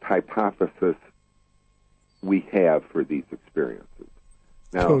best hypothesis we have for these experiences.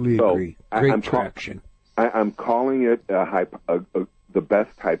 Now, Totally agree. Great I'm traction. I'm calling it the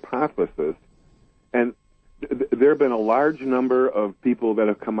best hypothesis, and there have been a large number of people that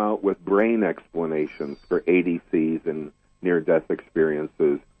have come out with brain explanations for ADCs and near-death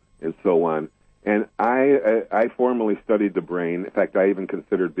experiences and so on. And I formally studied the brain. In fact, I even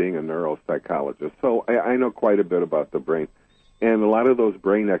considered being a neuropsychologist. So I know quite a bit about the brain. And a lot of those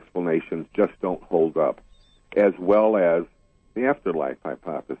brain explanations just don't hold up, as well as the afterlife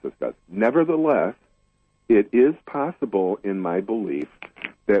hypothesis does. Nevertheless, it is possible, in my belief,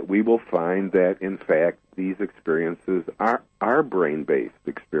 that we will find that, in fact, these experiences are brain-based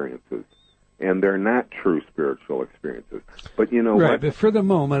experiences, and they're not true spiritual experiences. But you know right, what? but for the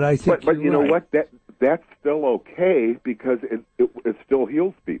moment, I think But you know right. what? That's still okay because it still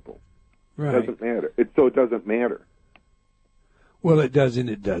heals people. Right. It doesn't matter. It doesn't matter. Well, it does and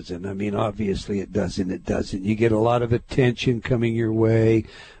it doesn't. I mean, obviously it does and it doesn't. You get a lot of attention coming your way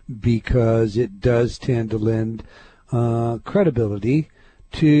because it does tend to lend credibility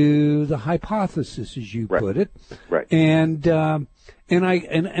to the hypothesis, as you put it. Right. And I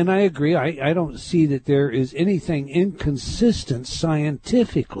agree. I don't see that there is anything inconsistent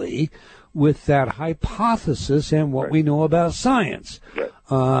scientifically with that hypothesis and what we know about science. Right.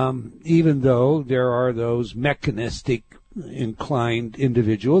 Even though there are those mechanistic inclined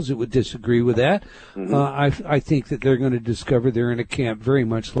individuals that would disagree with that. Mm-hmm. I think that they're going to discover they're in a camp very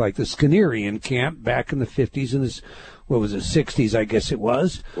much like the Skinnerian camp back in the 50s and 60s, I guess it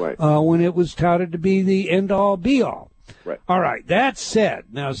was, right. When it was touted to be the end-all, be-all. Right. All right, that said,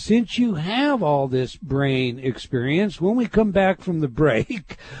 now since you have all this brain experience, when we come back from the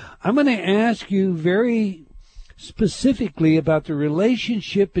break, I'm going to ask you very specifically about the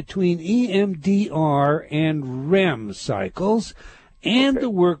relationship between EMDR and REM cycles and the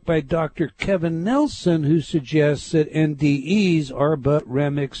work by Dr. Kevin Nelson, who suggests that NDEs are but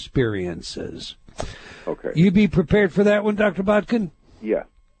REM experiences. Okay. You be prepared for that one, Dr. Botkin? Yeah.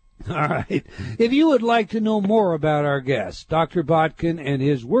 All right. If you would like to know more about our guest, Dr. Botkin, and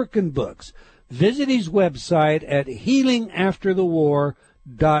his work and books, visit his website at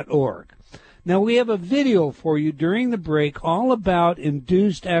healingafterthewar.org. Now, we have a video for you during the break all about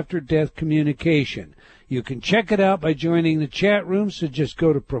induced after-death communication. You can check it out by joining the chat room, so just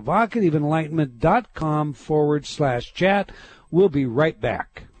go to provocativeenlightenment.com/chat. We'll be right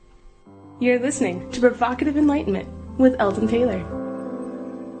back. You're listening to Provocative Enlightenment with Eldon Taylor.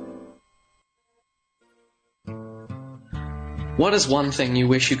 What is one thing you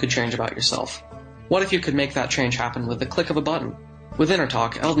wish you could change about yourself? What if you could make that change happen with the click of a button? With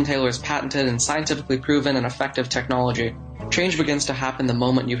InnerTalk, Eldon Taylor's patented and scientifically proven and effective technology, change begins to happen the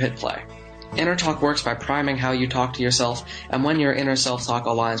moment you hit play. InnerTalk works by priming how you talk to yourself, and when your inner self-talk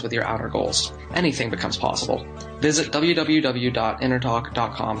aligns with your outer goals, anything becomes possible. Visit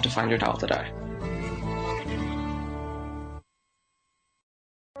www.innertalk.com to find your dial today.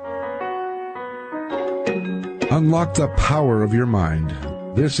 Unlock the power of your mind.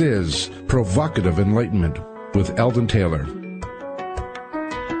 This is Provocative Enlightenment with Eldon Taylor.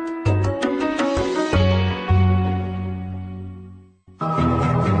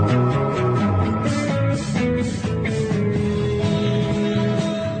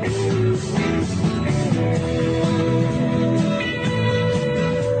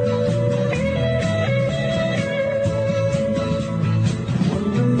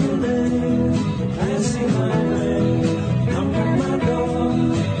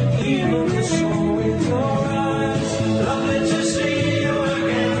 Even the soul with your eyes, love it.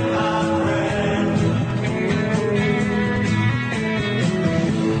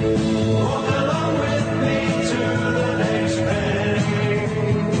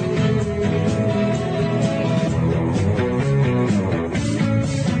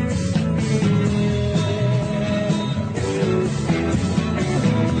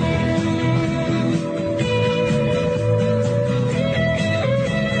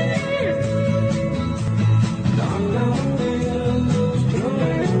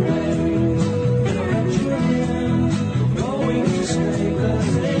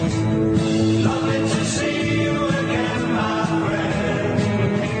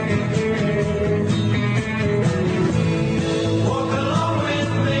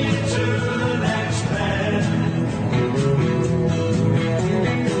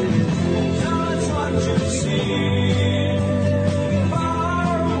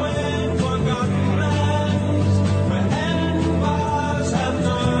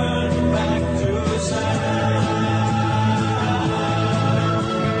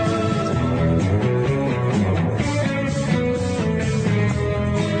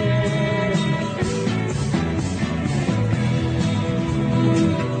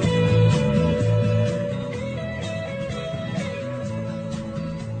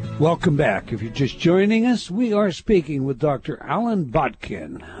 Welcome back. If you're just joining us, we are speaking with Dr. Alan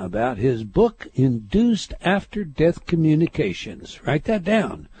Botkin about his book, Induced After-Death Communications. Write that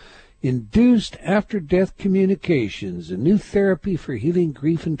down. Induced After-Death Communications, a new therapy for healing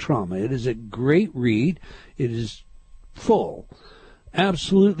grief and trauma. It is a great read. It is full,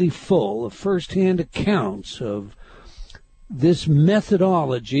 absolutely full of first-hand accounts of this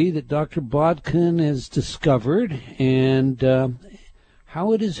methodology that Dr. Botkin has discovered and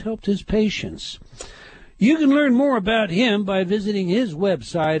how it has helped his patients. You can learn more about him by visiting his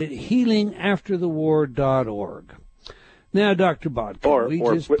website at healingafterthewar.org. Now, Dr. Botkin,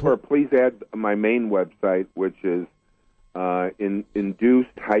 or please add my main website, which is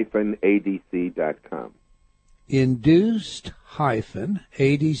induced-adc.com.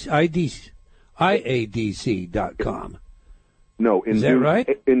 Induced-IADC.com. No, is that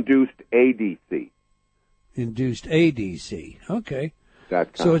right? Induced ADC. Induced ADC. Okay.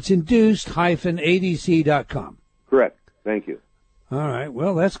 So it's induced-adc.com. Correct. Thank you. All right.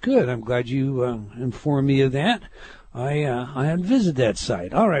 Well, that's good. I'm glad you informed me of that. I hadn't visited that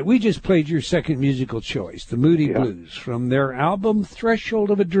site. All right. We just played your second musical choice, the Moody Blues, from their album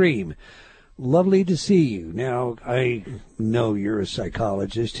Threshold of a Dream. Lovely to see you. Now, I know you're a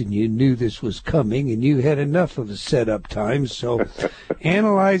psychologist and you knew this was coming and you had enough of a setup time, so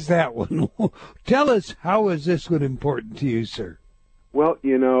analyze that one. Tell us, how is this one important to you, sir? Well,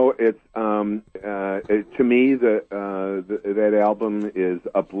 it's to me that album is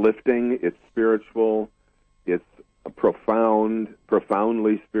uplifting. It's spiritual. It's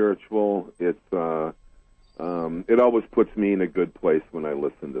profoundly spiritual. It's it always puts me in a good place when I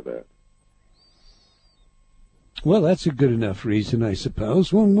listen to that. Well, that's a good enough reason, I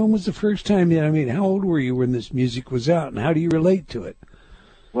suppose. When was the first time? How old were you when this music was out, and how do you relate to it?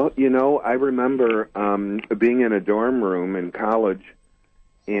 Well, I remember being in a dorm room in college.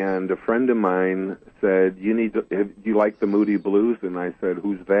 And a friend of mine said, do you like the Moody Blues? And I said,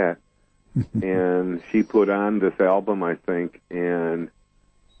 who's that? And she put on this album, I think, and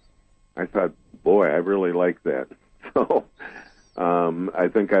I thought, boy, I really like that. So I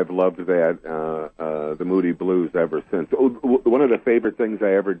think I've loved that, the Moody Blues, ever since. One of the favorite things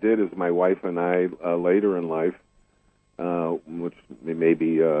I ever did is my wife and I, later in life, which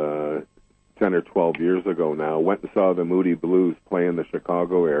maybe 10 or 12 years ago now, went and saw the Moody Blues play in the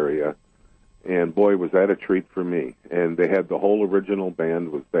Chicago area, and boy, was that a treat for me. And they had the whole original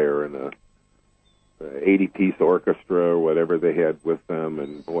band was there, and a 80-piece orchestra or whatever they had with them,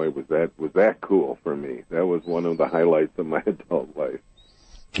 and boy, was that cool for me. That was one of the highlights of my adult life.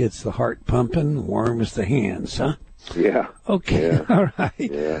 Gets the heart pumping, warms the hands, huh? Yeah. Okay. Yeah. All right.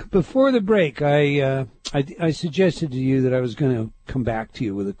 Yeah. Before the break, I suggested to you that I was going to come back to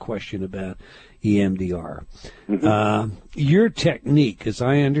you with a question about EMDR. Mm-hmm. Your technique, as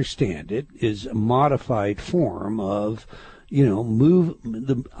I understand it, is a modified form of,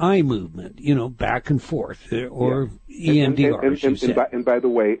 the eye movement, back and forth, or EMDR. And by the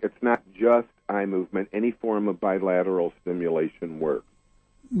way, it's not just eye movement. Any form of bilateral stimulation works.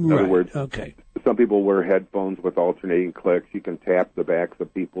 In other words, okay. Some people wear headphones with alternating clicks. You can tap the backs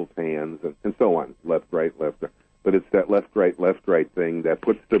of people's hands and so on, left, right, left. But it's that left, right thing that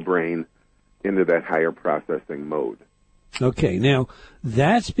puts the brain into that higher processing mode. Okay, now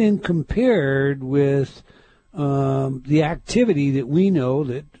that's been compared with the activity that we know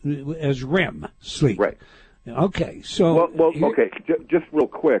that as REM sleep. Right. Okay, so okay. Just real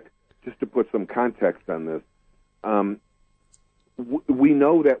quick, just to put some context on this. We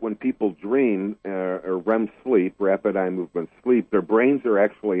know that when people dream or REM sleep, rapid eye movement sleep, their brains are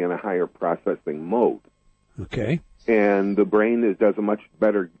actually in a higher processing mode. Okay. And the brain does a much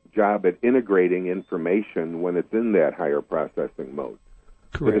better job at integrating information when it's in that higher processing mode.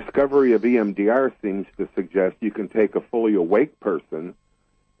 Correct. The discovery of EMDR seems to suggest you can take a fully awake person,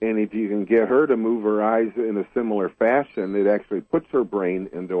 and if you can get her to move her eyes in a similar fashion, it actually puts her brain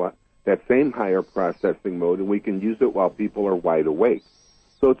into that same higher processing mode, and we can use it while people are wide awake.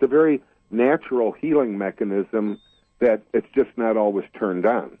 So it's a very natural healing mechanism that it's just not always turned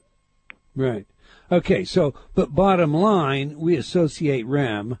on. Right. Okay, so, but bottom line, we associate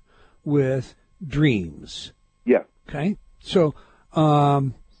REM with dreams. Yeah. Okay? So,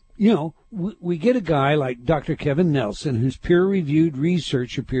 we get a guy like Dr. Kevin Nelson, whose peer-reviewed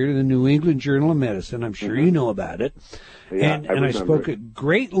research appeared in the New England Journal of Medicine. I'm sure you know about it. Yeah, and I spoke at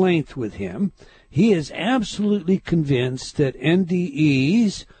great length with him. He is absolutely convinced that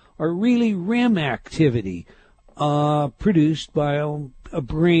NDEs are really REM activity produced by a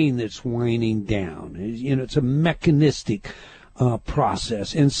brain that's winding down. It's a mechanistic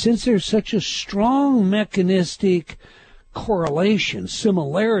process. And since there's such a strong mechanistic correlation,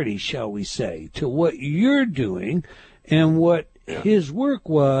 similarity, shall we say, to what you're doing and what his work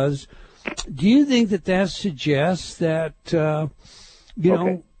was. Do you think that suggests that, you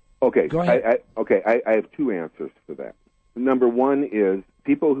know? Okay. Go ahead. I have two answers for that. Number one is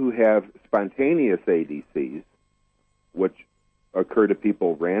people who have spontaneous ADCs, which occur to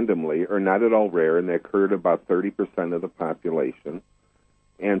people randomly, are not at all rare, and they occur to about 30% of the population.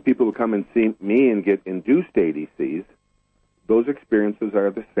 And people who come and see me and get induced ADCs, those experiences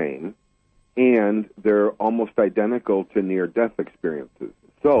are the same, and they're almost identical to near-death experiences.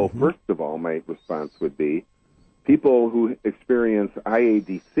 So, first of all, my response would be, people who experience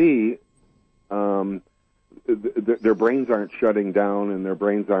IADC, their brains aren't shutting down, and their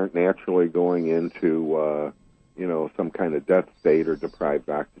brains aren't naturally going into, some kind of death state or deprived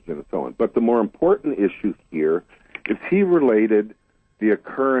oxygen and so on. But the more important issue here is he related the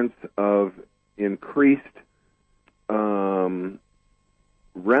occurrence of increased REM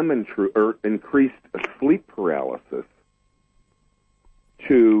or increased sleep paralysis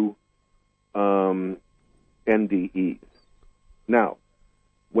to NDEs. Now,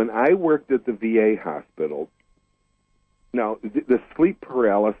 when I worked at the VA hospital, now the sleep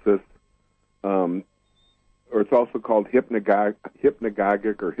paralysis, or it's also called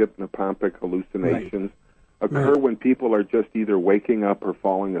hypnagogic or hypnopompic hallucinations, occur when people are just either waking up or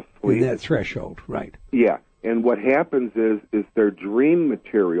falling asleep. In that threshold, right. Yeah. And what happens is their dream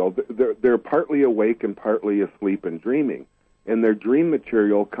material, they're partly awake and partly asleep and dreaming, and their dream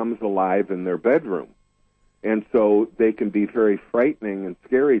material comes alive in their bedroom. And so they can be very frightening and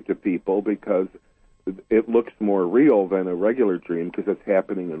scary to people because it looks more real than a regular dream because it's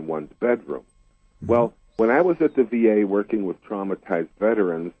happening in one's bedroom. Well, when I was at the VA working with traumatized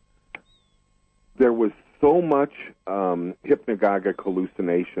veterans, there was so much hypnagogic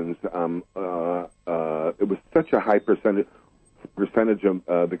hallucinations. It was such a high percentage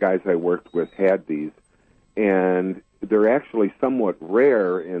of the guys I worked with had these, and they're actually somewhat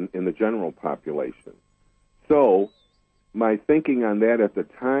rare in the general population. So my thinking on that at the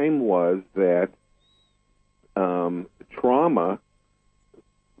time was that trauma,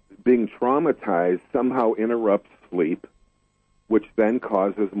 being traumatized, somehow interrupts sleep, which then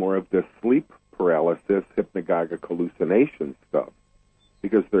causes more of this sleep paralysis, hypnagogic hallucination stuff,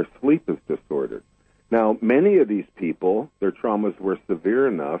 because their sleep is disordered. Now, many of these people, their traumas were severe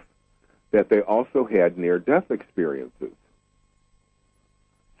enough that they also had near-death experiences.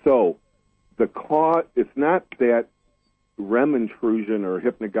 So the cause, it's not that REM intrusion or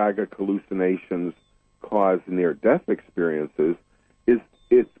hypnagogic hallucinations cause near-death experiences.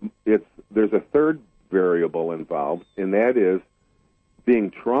 There's a third variable involved, and that is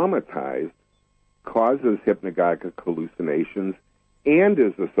being traumatized causes hypnagogic hallucinations and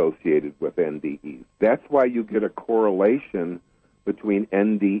is associated with NDEs. That's why you get a correlation between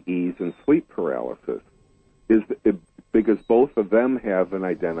NDEs and sleep paralysis, because both of them have an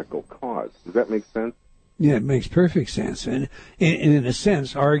identical cause. Does that make sense? Yeah, it makes perfect sense. And in a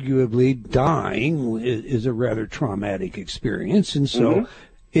sense, arguably, dying is a rather traumatic experience, and so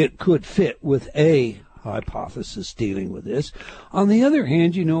it could fit with a hypothesis dealing with this. On the other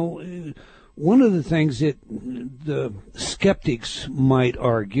hand, one of the things that the skeptics might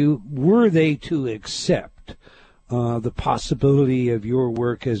argue, were they to accept the possibility of your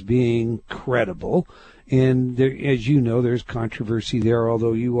work as being credible, and there, as you know, there's controversy there,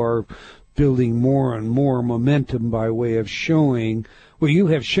 although you are building more and more momentum by way of showing, well, you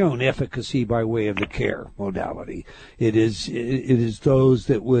have shown efficacy by way of the care modality. It is those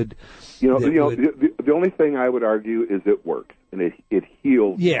that would... The only thing I would argue is it works, and it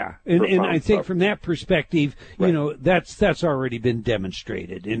heals. Yeah, and I think from that perspective, that's already been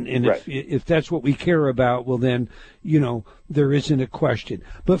demonstrated. And if that's what we care about, well then, there isn't a question.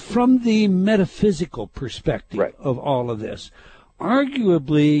 But from the metaphysical perspective of all of this,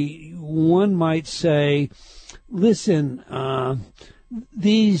 arguably one might say, listen,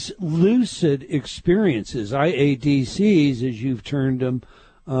 these lucid experiences, IADCs as you've termed them,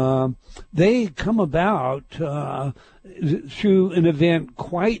 they come about through an event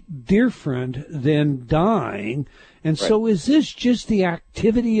quite different than dying. And so is this just the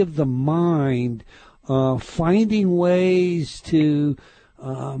activity of the mind finding ways to,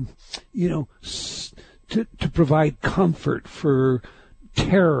 to provide comfort for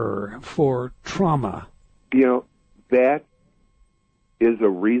terror, for trauma? That is a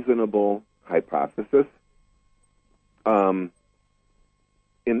reasonable hypothesis.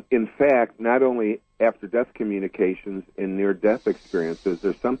 In fact, not only after-death communications in near-death experiences,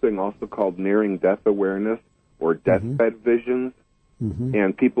 there's something also called nearing-death awareness or deathbed visions,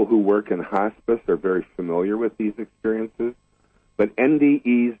 And people who work in hospice are very familiar with these experiences. But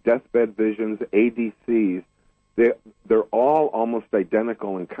NDEs, deathbed visions, ADCs, they're all almost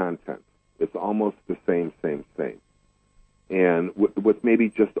identical in content. It's almost the same. And with maybe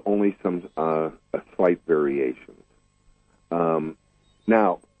just only some slight variations.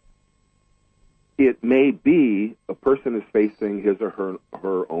 Now, it may be a person is facing his or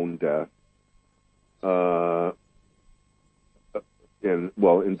her own death, in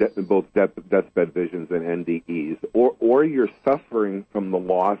both deathbed visions and NDEs, or you're suffering from the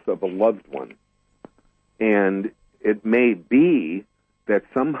loss of a loved one. And it may be that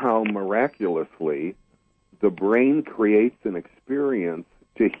somehow miraculously the brain creates an experience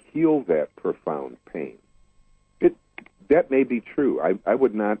to heal that profound pain. That may be true. I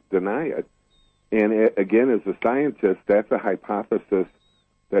would not deny it. And again, as a scientist, that's a hypothesis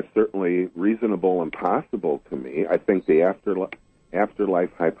that's certainly reasonable and possible to me. I think the afterlife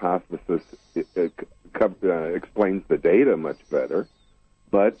hypothesis explains the data much better.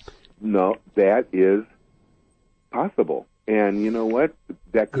 But no, that is possible. And you know what?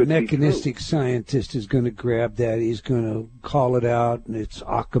 That could be true. The mechanistic scientist is going to grab that. He's going to call it out, and it's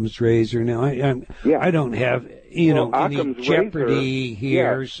Occam's razor. Now, I don't have any Occam's jeopardy razor,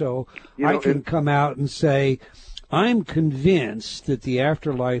 here, so I can come out and say, I'm convinced that the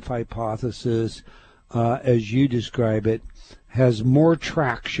afterlife hypothesis, as you describe it, has more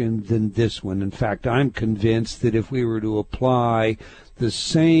traction than this one. In fact, I'm convinced that if we were to apply the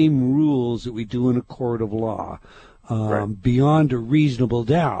same rules that we do in a court of law, beyond a reasonable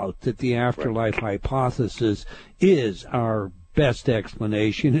doubt, that the afterlife hypothesis is our best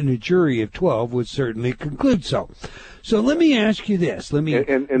explanation, and a jury of 12 would certainly conclude so. So let me ask you this. And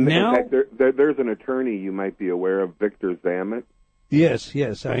now, in fact, there's an attorney you might be aware of, Victor Zammit. Yes,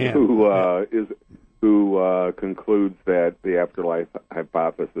 I am. Who concludes that the afterlife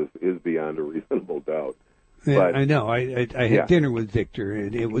hypothesis is beyond a reasonable doubt. But, I know. I had dinner with Victor,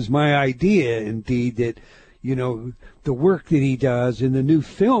 and it was my idea, indeed, that the work that he does in the new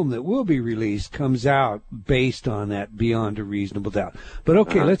film that will be released comes out based on that beyond a reasonable doubt. But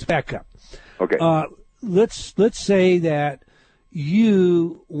okay, let's back up. Okay. Let's say that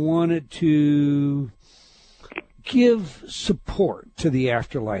you wanted to give support to the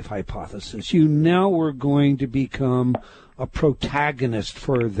afterlife hypothesis. You now were going to become a protagonist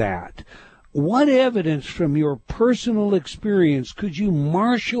for that. What evidence from your personal experience could you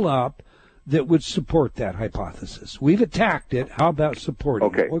marshal up that would support that hypothesis? We've attacked it. How about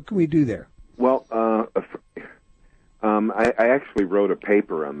supporting it? What can we do there? Well, I actually wrote a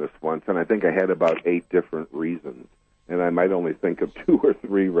paper on this once, and I think I had about 8 different reasons, and I might only think of 2 or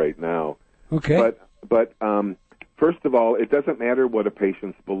 3 right now. Okay. But first of all, it doesn't matter what a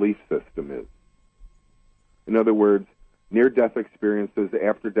patient's belief system is. In other words, near-death experiences,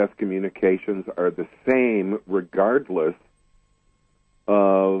 after-death communications are the same regardless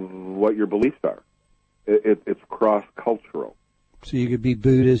of what your beliefs are. It's cross-cultural. So you could be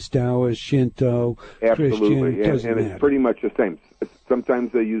Buddhist, Taoist, Shinto, Absolutely. Christian. And it's pretty much the same.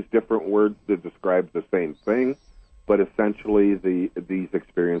 Sometimes they use different words to describe the same thing, but essentially these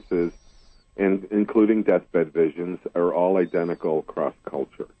experiences, and including deathbed visions, are all identical across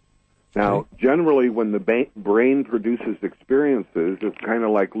culture. Now, generally, when the brain produces experiences, it's kind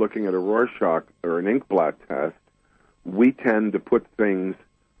of like looking at a Rorschach or an inkblot test. We tend to put things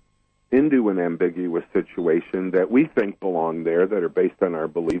into an ambiguous situation that we think belong there, that are based on our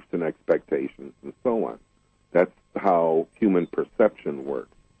beliefs and expectations and so on. That's how human perception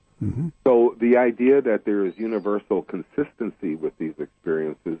works. Mm-hmm. So the idea that there is universal consistency with these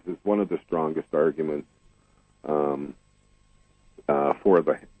experiences is one of the strongest arguments for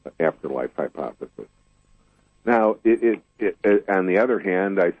the afterlife hypothesis. Now, on the other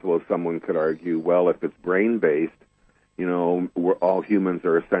hand, I suppose someone could argue, well, if it's brain-based, all humans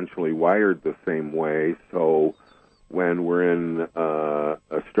are essentially wired the same way, so when we're in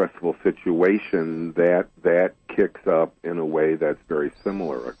a stressful situation, that kicks up in a way that's very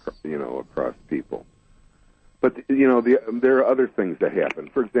similar, across people. But, there are other things that happen.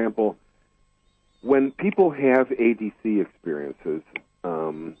 For example, when people have ADC experiences,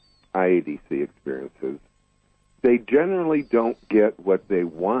 IADC experiences, they generally don't get what they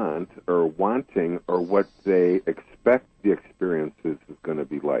want or wanting or what they expect the experiences is going to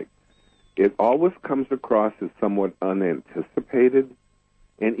be like. It always comes across as somewhat unanticipated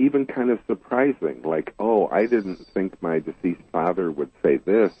and even kind of surprising, like, oh, I didn't think my deceased father would say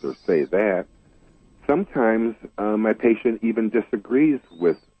this or say that. Sometimes my patient even disagrees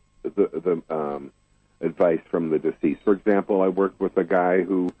with the advice from the deceased. For example, I worked with a guy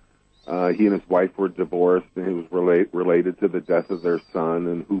who he and his wife were divorced, and it was related to the death of their son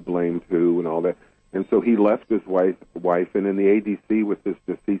and who blamed who and all that. And so he left his wife, and in the ADC with his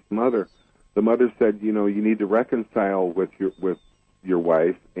deceased mother, the mother said, you need to reconcile with your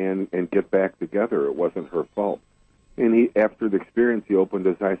wife and get back together. It wasn't her fault. And he, after the experience, he opened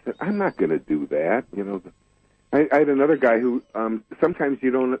his eyes and said, I'm not going to do that. I had another guy who sometimes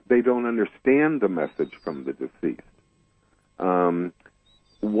they don't understand the message from the deceased.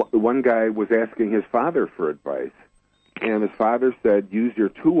 One guy was asking his father for advice, and his father said, use your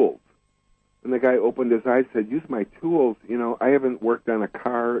tools. And the guy opened his eyes and said, use my tools? I haven't worked on a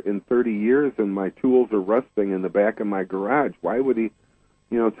car in 30 years, and my tools are rusting in the back of my garage. Why would he,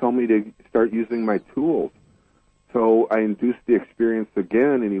 tell me to start using my tools? So I induced the experience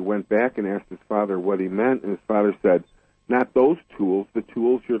again, and he went back and asked his father what he meant, and his father said, not those tools, the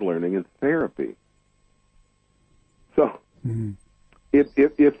tools you're learning in therapy. So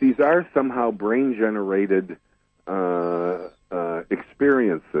if these are somehow brain-generated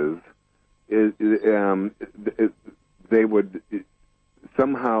experiences, they would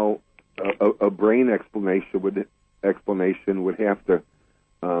somehow a brain explanation would have to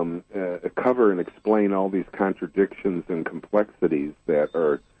cover and explain all these contradictions and complexities that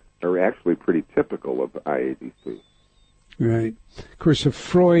are actually pretty typical of IADC. Right. Of course, a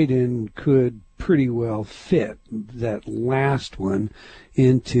Freudian could pretty well fit that last one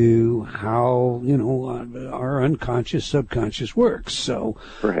into how, our unconscious, subconscious works. So,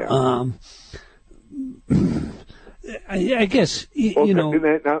 perhaps. I guess,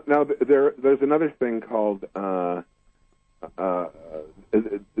 Now there's another thing called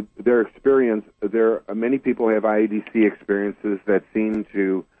their experience. Many people have IADC experiences that seem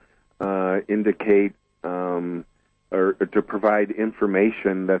to indicate or to provide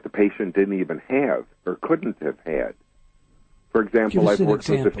information that the patient didn't even have or couldn't have had. For example, I've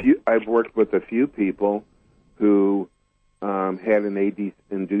worked with a few people who had an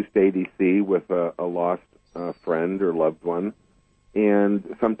induced ADC with a lost friend or loved one,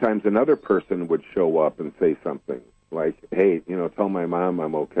 and sometimes another person would show up and say something like, "Hey, tell my mom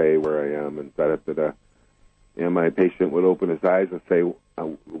I'm okay where I am," and da-da-da-da. And my patient would open his eyes and say,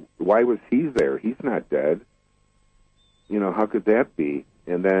 "Why was he there? He's not dead. How could that be?"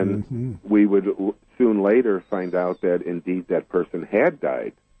 And then we would soon later find out that indeed that person had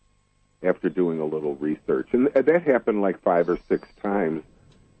died after doing a little research. And that happened like 5 or 6 times,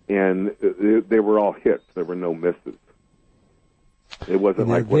 and they were all hits. There were no misses. It wasn't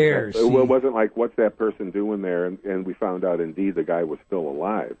wasn't like, what's that person doing there? And we found out indeed the guy was still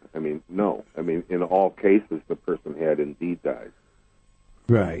alive. No. In all cases, the person had indeed died.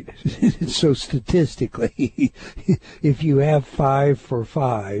 Right. So statistically, if you have 5 for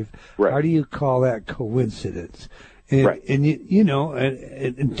 5, right, how do you call that coincidence? And, right. And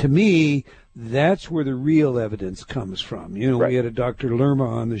and to me, that's where the real evidence comes from. Right. We had a Dr. Lerma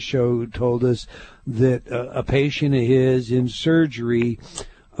on the show who told us that a patient of his in surgery,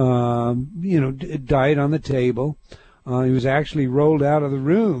 died on the table. He was actually rolled out of the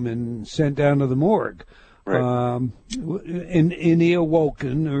room and sent down to the morgue. Right. And he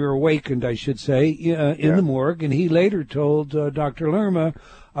awakened, I should say, in the morgue. And he later told Dr. Lerma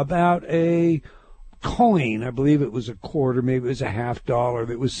about a coin, I believe it was a quarter, maybe it was a $50,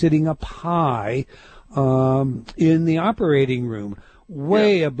 that was sitting up high in the operating room,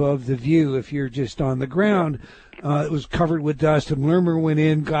 way above the view if you're just on the ground. It was covered with dust, and Lerma went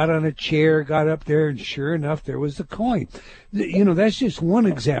in, got on a chair, got up there, and sure enough, there was the coin. That's just one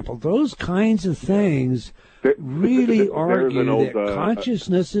example. Those kinds of things really argue that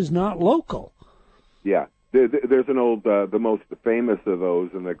consciousness is not local. Yeah. There's an old, the most famous of those,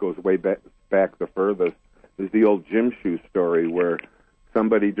 and that goes way back the furthest, is the old gym shoe story where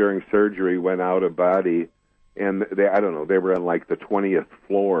somebody during surgery went out of body, and they were on like the 20th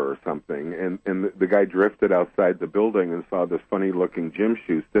floor or something, and the guy drifted outside the building and saw this funny-looking gym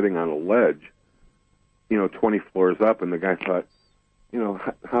shoe sitting on a ledge, 20 floors up, and the guy thought,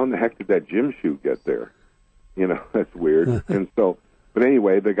 how in the heck did that gym shoe get there? That's weird. And so, but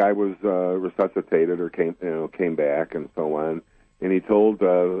anyway, the guy was resuscitated or came back and so on, and he told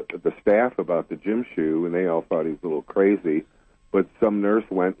the staff about the gym shoe, and they all thought he was a little crazy. But some nurse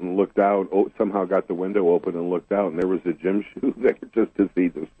went and looked out, somehow got the window open and looked out, and there was a gym shoe there, just as he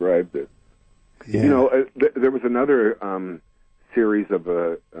described it. Yeah. There was another series of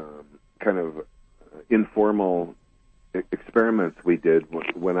kind of informal experiments we did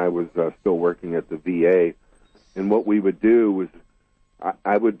when I was still working at the VA. And what we would do was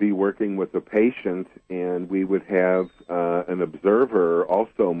I would be working with a patient, and we would have an observer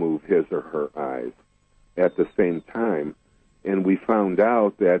also move his or her eyes at the same time. And we found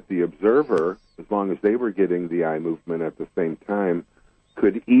out that the observer, as long as they were getting the eye movement at the same time,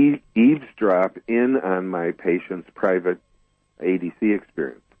 could eavesdrop in on my patient's private ADC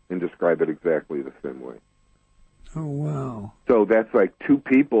experience and describe it exactly the same way. Oh, wow. So that's like two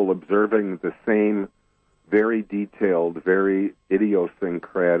people observing the same very detailed, very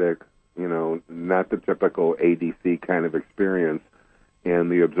idiosyncratic, not the typical ADC kind of experience,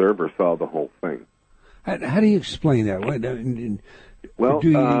 and the observer saw the whole thing. How do you explain that? Well, do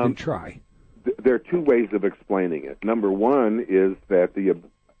you even try? There are two ways of explaining it. Number one is that the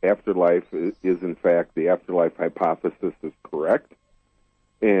afterlife is, in fact, the afterlife hypothesis is correct.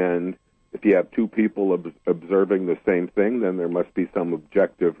 And if you have two people observing the same thing, then there must be some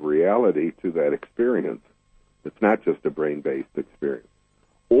objective reality to that experience. It's not just a brain-based experience.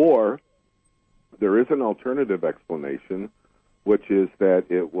 Or there is an alternative explanation, which is that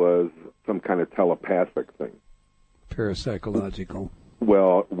it was some kind of telepathic thing. Parapsychological.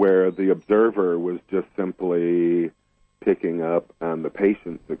 Well, where the observer was just simply picking up on the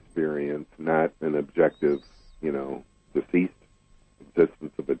patient's experience, not an existence of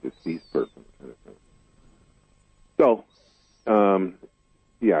a deceased person. So,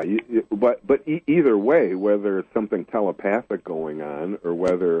 but either way, whether it's something telepathic going on or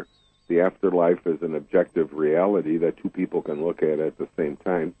whether the afterlife is an objective reality that two people can look at the same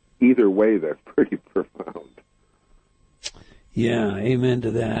time, either way, that's pretty profound. Yeah, amen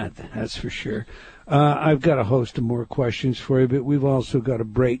to that. That's for sure. I've got a host of more questions for you, but we've also got a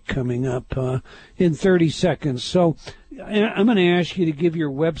break coming up in 30 seconds. So I'm going to ask you to give your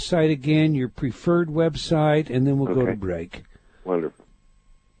website again, your preferred website, and then we'll go to break. Wonderful.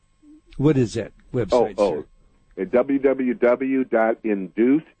 What is that website, sir?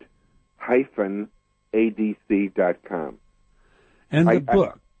 www.induced-adc.com. And the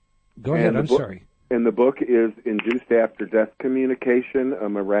book. Go ahead, I'm sorry. And the book is Induced After-Death Communication, A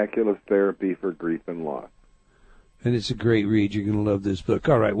Miraculous Therapy for Grief and Loss. And it's a great read. You're going to love this book.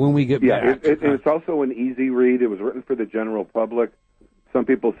 All right, when we get back. It's also an easy read. It was written for the general public. Some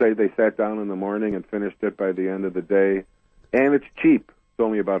people say they sat down in the morning and finished it by the end of the day. And it's cheap. It's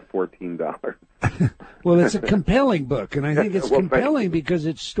only about $14. Well, it's a compelling book, and I think it's compelling because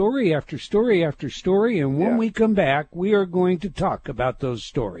it's story after story after story, and when we come back, we are going to talk about those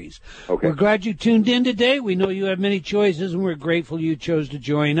stories. Okay. We're glad you tuned in today. We know you have many choices, and we're grateful you chose to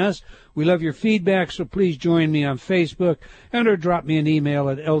join us. We love your feedback, so please join me on Facebook and or drop me an email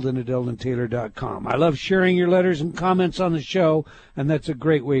at eldon@eldontaylor.com. I love sharing your letters and comments on the show, and that's a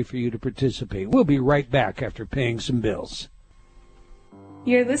great way for you to participate. We'll be right back after paying some bills.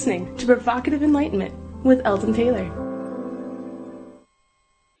 You're listening to Provocative Enlightenment with Eldon Taylor.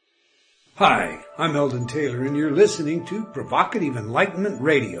 Hi, I'm Eldon Taylor, and you're listening to Provocative Enlightenment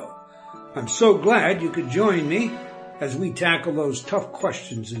Radio. I'm so glad you could join me as we tackle those tough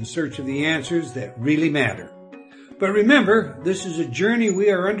questions in search of the answers that really matter. But remember, this is a journey we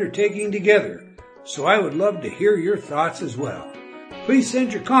are undertaking together, so I would love to hear your thoughts as well. Please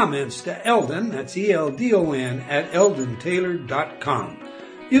send your comments to Eldon, that's ELDON, at eldontaylor.com.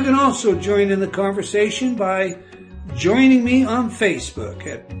 You can also join in the conversation by joining me on Facebook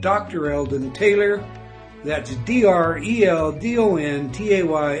at Dr. Eldon Taylor, that's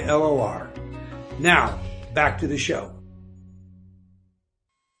DRELDONTAYLOR. Now, back to the show.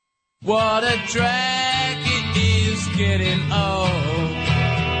 What a drag it is getting old.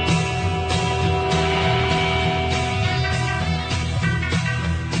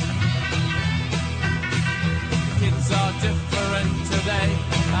 Kids are different today.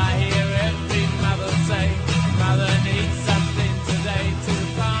 I hear every mother say, mother needs something today to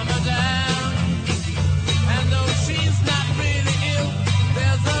calm her down. And though she's not really ill,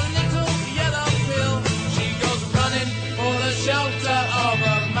 there's a little yellow pill. She goes running for the shelter of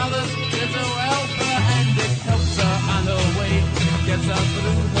her mother's little helper, and it helps her on her way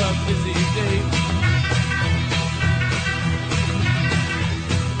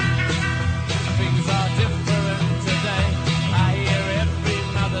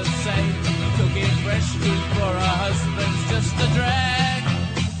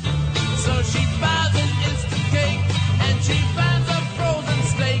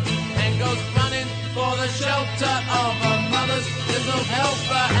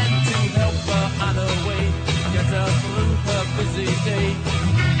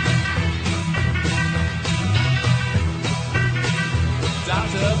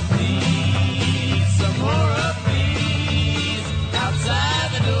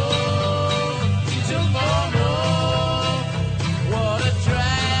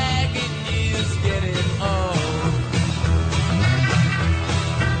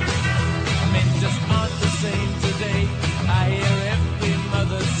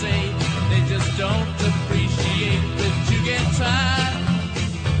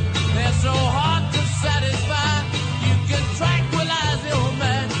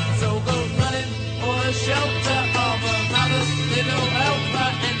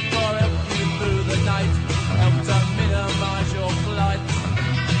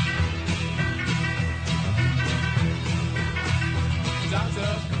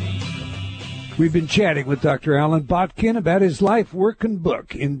We've been chatting with Dr. Alan Botkin about his life work and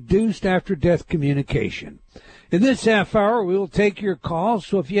book, Induced After Death Communication. In this half hour, we will take your calls,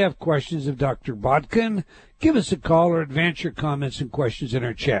 so if you have questions of Dr. Botkin, give us a call or advance your comments and questions in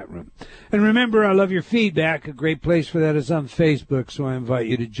our chat room. And remember, I love your feedback. A great place for that is on Facebook, so I invite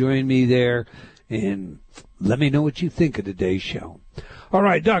you to join me there and let me know what you think of today's show. All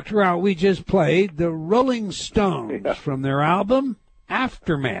right, Dr. Al, we just played the Rolling Stones from their album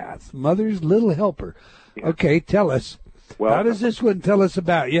Aftermath, Mother's Little Helper. Yeah. Okay, tell us. Well, how does this one tell us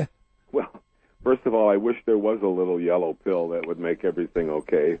about you? Well, first of all, I wish there was a little yellow pill that would make everything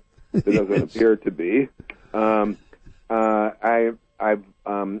okay. It doesn't appear to be. There's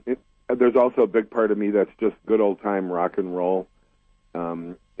also a big part of me that's just good old time rock and roll,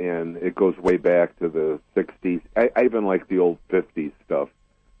 and it goes way back to the '60s. I even like the old '50s stuff,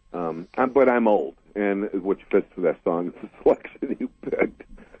 but I'm old, and which fits with that song. It's a selection you picked.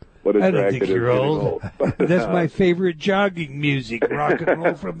 What a I drag don't think it is you're getting old. old. That's my favorite jogging music, rock and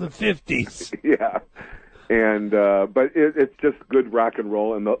roll from the '50s. Yeah. And but it's just good rock and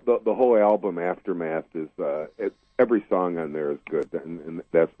roll, and the whole album Aftermath is every song on there is good, and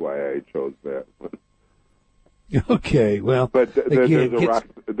that's why I chose that one. Okay, well, but there's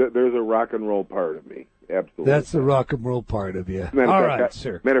a rock and roll part of me, absolutely. That's the rock and roll part of you. All right,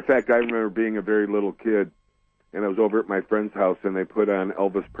 sir. Matter of fact, I remember being a very little kid, and I was over at my friend's house, and they put on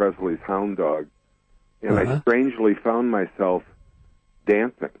Elvis Presley's Hound Dog, and I strangely found myself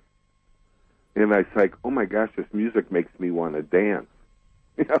dancing. And I was like, oh, my gosh, this music makes me want to dance.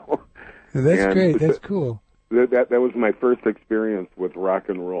 You know? That's great. That's cool. That was my first experience with rock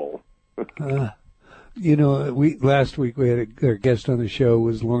and roll. You know, last week we had our guest on the show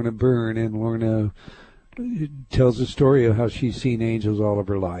was Lorna Byrne, and Lorna tells a story of how she's seen angels all of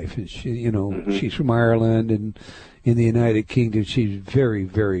her life. And she, you know, she's from Ireland, and in the United Kingdom, she's very,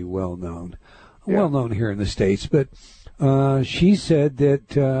 very well known. Yeah. Well known here in the States. But she said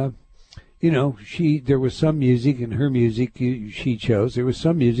that... you know, there was some music in her music she chose. There was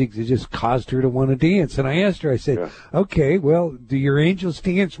some music that just caused her to want to dance. And I asked her, I said, okay, well, do your angels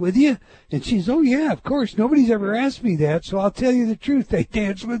dance with you? And she's, oh, yeah, of course. Nobody's ever asked me that, so I'll tell you the truth. They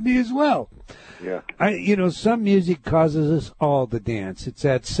dance with me as well. Yeah. Some music causes us all to dance. It's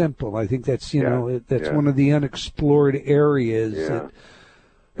that simple. I think that's, that's one of the unexplored areas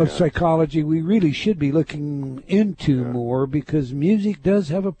of psychology we really should be looking into more, because music does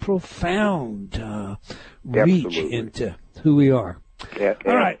have a profound reach into who we are.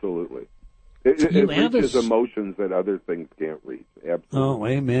 Absolutely. It reaches emotions that other things can't reach. Absolutely. Oh,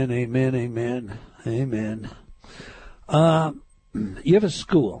 amen, amen, amen, amen. You have a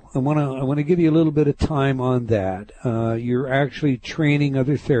school. I want to give you a little bit of time on that. You're actually training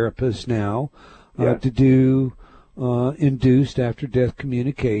other therapists now to do induced after death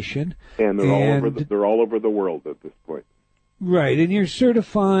communication, and they're all over the world at this point. Right, and you're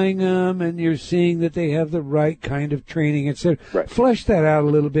certifying them, and you're seeing that they have the right kind of training, etc. Right. Flesh that out a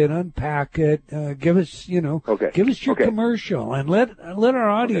little bit, unpack it. Give us, give us your commercial, and let our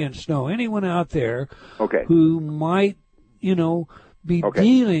audience know, anyone out there who might, be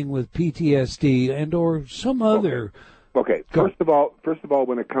dealing with PTSD and or some other. Okay. First of all,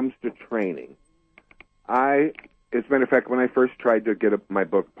 when it comes to training, as a matter of fact, when I first tried to get my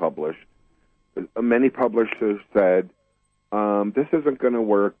book published, many publishers said, "This isn't going to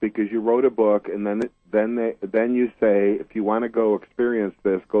work because you wrote a book, and then you say, if you want to go experience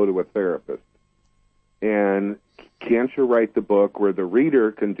this, go to a therapist. And can't you write the book where the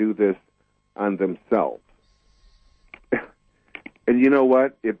reader can do this on themselves?" And you know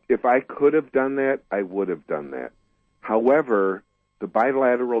what? If I could have done that, I would have done that. However, the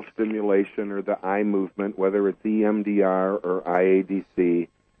bilateral stimulation or the eye movement, whether it's EMDR or IADC,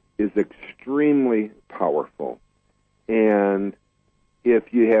 is extremely powerful. And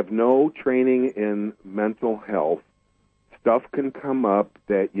if you have no training in mental health, stuff can come up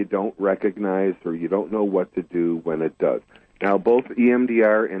that you don't recognize or you don't know what to do when it does. Now, both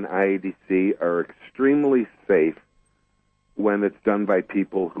EMDR and IADC are extremely safe when it's done by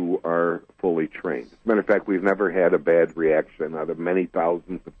people who are fully trained. As a matter of fact, we've never had a bad reaction out of many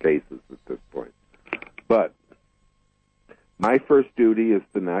thousands of cases at this point. But my first duty is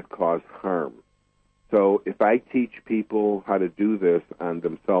to not cause harm. So if I teach people how to do this on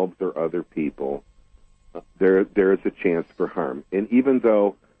themselves or other people, there is a chance for harm. And even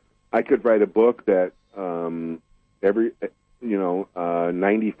though I could write a book that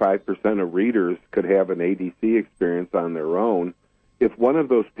 95% of readers could have an ADC experience on their own, if one of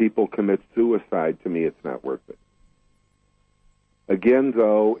those people commits suicide, to me, it's not worth it. Again,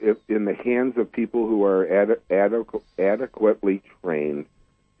 though, if in the hands of people who are adequately trained,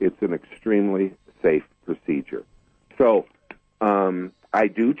 it's an extremely safe procedure. So I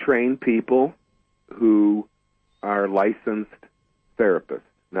do train people who are licensed therapists.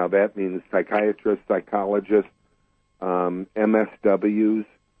 Now that means psychiatrists, psychologists, MSWs,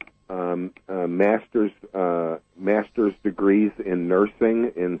 master's degrees in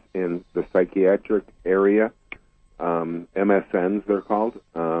nursing in the psychiatric area, MSNs they're called,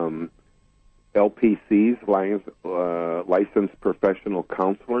 LPCs, licensed professional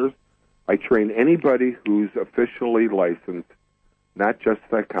counselors. I train anybody who's officially licensed, not just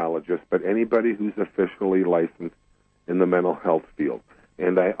psychologists, but anybody who's officially licensed in the mental health field.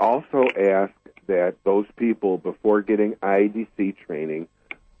 And I also ask that those people, before getting IEDC training,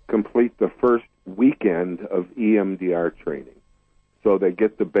 complete the first weekend of EMDR training, so they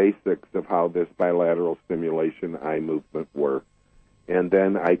get the basics of how this bilateral stimulation eye movement works. And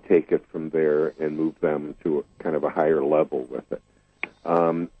then I take it from there and move them to a kind of a higher level with it.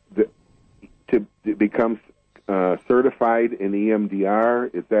 To become certified in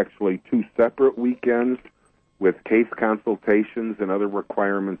EMDR, it's actually 2 separate weekends with case consultations and other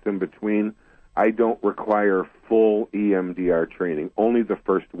requirements in between. I don't require full EMDR training, only the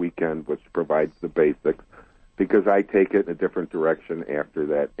first weekend, which provides the basics, because I take it in a different direction after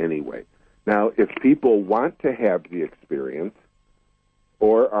that anyway. Now, if people want to have the experience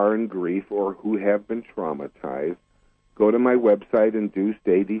or are in grief or who have been traumatized, go to my website,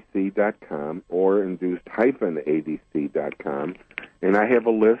 inducedadc.com or induced-adc.com, and I have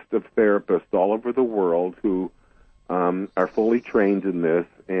a list of therapists all over the world who are fully trained in this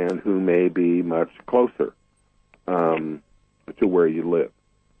and who may be much closer to where you live.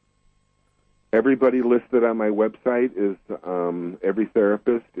 Everybody listed on my website is, every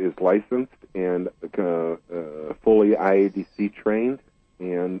therapist is licensed and fully IADC trained,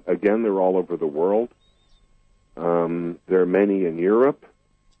 and again, they're all over the world. There are many in Europe,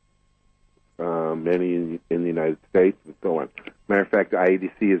 many in the United States, and so on. Matter of fact,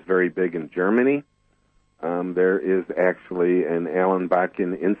 IADC is very big in Germany. There is actually an Alan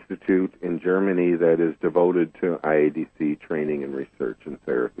Bakken Institute in Germany that is devoted to IADC training and research and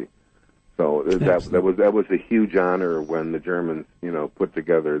therapy. So that was a huge honor when the Germans, put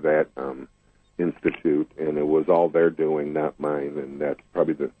together that institute, and it was all their doing, not mine. And that's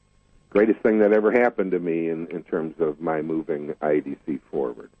probably the greatest thing that ever happened to me in terms of my moving IADC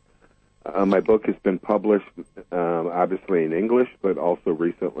forward. My book has been published, obviously in English, but also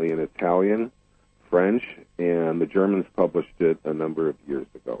recently in Italian, French, and the Germans published it a number of years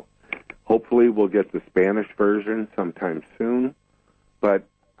ago. Hopefully we'll get the Spanish version sometime soon, but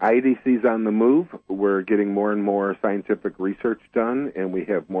IADC's on the move. We're getting more and more scientific research done, and we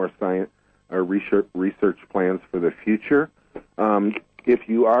have more research plans for the future. If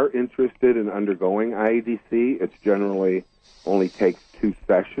you are interested in undergoing IADC, it generally only takes 2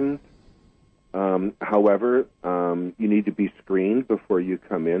 sessions. However, you need to be screened before you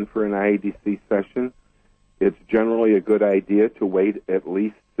come in for an IADC session. It's generally a good idea to wait at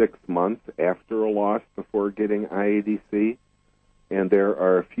least 6 months after a loss before getting IADC. And there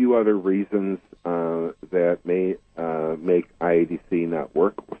are a few other reasons that may make IADC not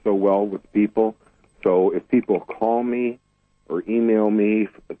work so well with people. So if people call me or email me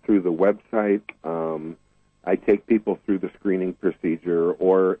through the website, I take people through the screening procedure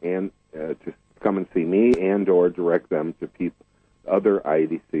to come and see me and or direct them to other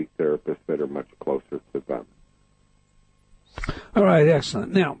IADC therapists that are much closer to them. All right,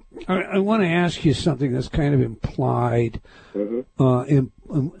 excellent. Now, I want to ask you something that's kind of implied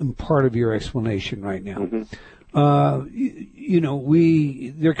in part of your explanation right now.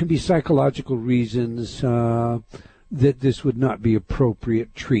 There can be psychological reasons that this would not be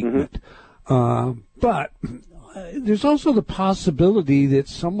appropriate treatment. But there's also the possibility that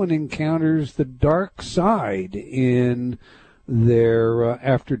someone encounters the dark side in their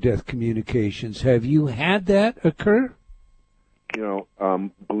after-death communications. Have you had that occur?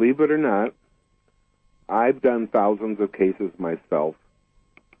 Believe it or not, I've done thousands of cases myself.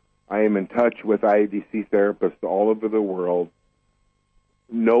 I am in touch with IADC therapists all over the world.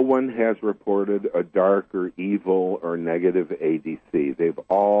 No one has reported a dark or evil or negative ADC. They've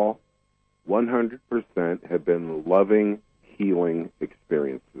all 100% have been loving, healing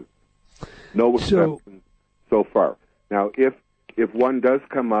experiences. No exceptions so far. Now, if one does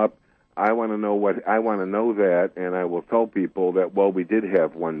come up, I want to know that, and I will tell people that, well, we did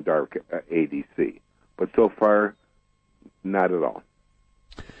have one dark ADC, but so far, not at all.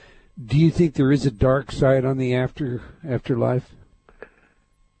 Do you think there is a dark side on the afterlife?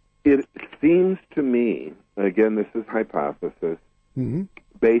 It seems to me, again, this is hypothesis,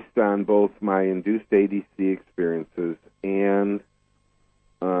 based on both my induced ADC experiences and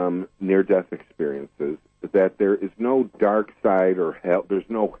near-death experiences, that there is no dark side or hell.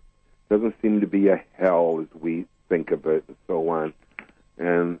 Doesn't seem to be a hell as we think of it and so on.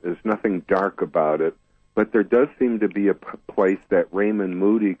 And there's nothing dark about it. But there does seem to be a place that Raymond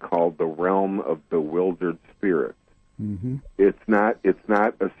Moody called the realm of bewildered spirits. Mm-hmm. It's not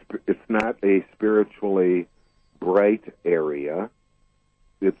a spiritually bright area.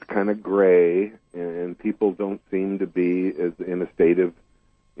 It's kind of gray, and people don't seem to be as in a state of,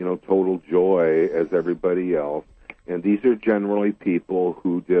 total joy as everybody else. And these are generally people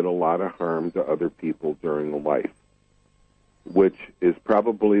who did a lot of harm to other people during life, which is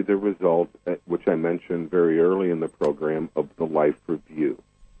probably the result, which I mentioned very early in the program, of the life review.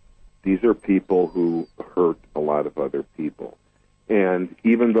 These are people who hurt a lot of other people. And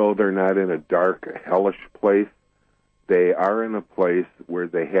even though they're not in a dark, hellish place, they are in a place where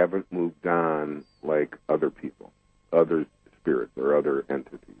they haven't moved on like other people, other spirits or other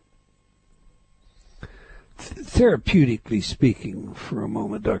entities. Therapeutically speaking, for a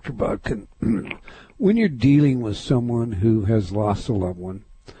moment, Dr. Bodkin, when you're dealing with someone who has lost a loved one,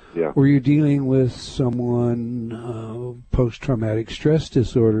 yeah, or you're dealing with someone post-traumatic stress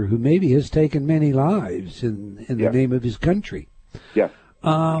disorder who maybe has taken many lives in the name of his country, yes,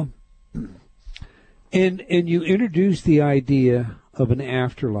 and you introduce the idea of an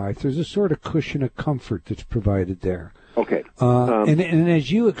afterlife, there's a sort of cushion of comfort that's provided there. Okay. And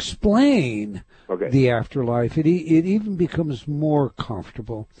as you explain the afterlife, it even becomes more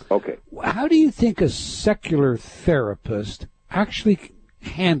comfortable. Okay. How do you think a secular therapist actually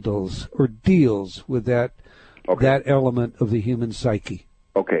handles or deals with that element of the human psyche?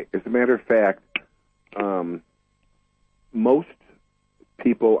 Okay. As a matter of fact, most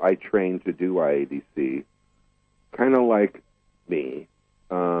people I train to do IADC, kind of like me,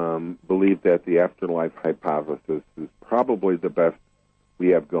 believe that the afterlife hypothesis is probably the best we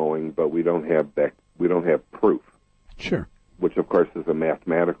have going, but we don't have proof. Sure. Which, of course, is a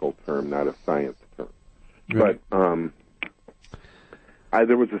mathematical term, not a science term. Right. But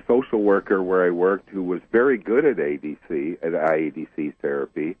there was a social worker where I worked who was very good at IADC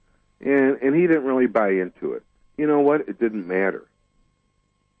therapy, and he didn't really buy into it. You know what? It didn't matter.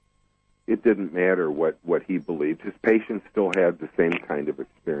 It didn't matter what he believed. His patients still had the same kind of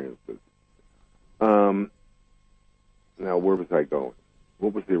experiences. Now, where was I going?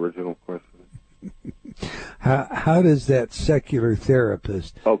 What was the original question? How does that secular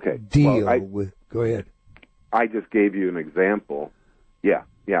therapist deal with... Go ahead. I just gave you an example. Yeah,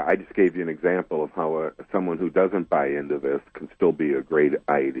 I just gave you an example of how someone who doesn't buy into this can still be a great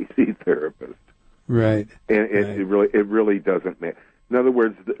IADC therapist. Right. And it really doesn't matter. In other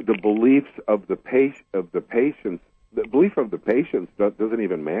words, the beliefs of the patients, the belief of the patients doesn't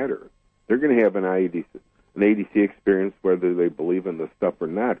even matter. They're going to have an ADC experience whether they believe in the stuff or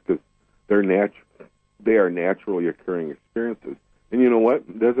not, because they are naturally occurring experiences. And you know what?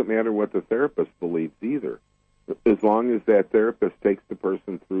 It doesn't matter what the therapist believes either. As long as that therapist takes the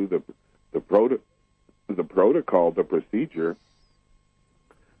person through the protocol, the procedure,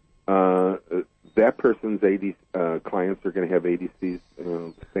 that person's clients are going to have ADCs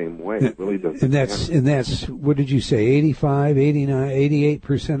the same way. It really doesn't matter. And that's what did you say? 85, 89,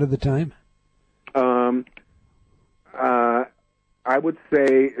 88% of the time. I would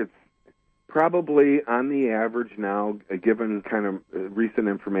say it's probably on the average now, given kind of recent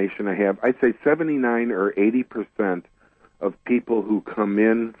information I have, I'd say 79 or 80% of people who come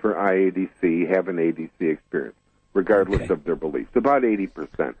in for IADC have an ADC experience, regardless of their beliefs. About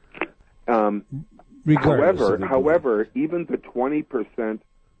 80%. However, even the 20%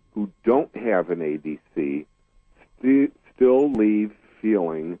 who don't have an ADC still leave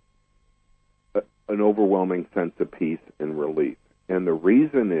feeling an overwhelming sense of peace and relief. And the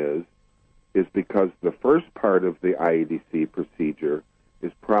reason is because the first part of the IADC procedure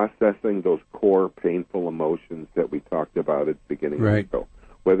is processing those core painful emotions that we talked about at the beginning of the show.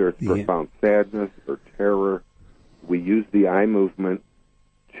 Whether it's profound sadness or terror, we use the eye movement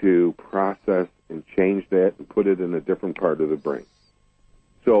to process and change that and put it in a different part of the brain.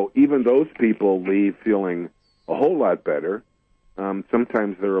 So even those people leave feeling a whole lot better.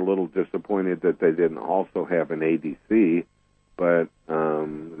 Sometimes they're a little disappointed that they didn't also have an ADC, but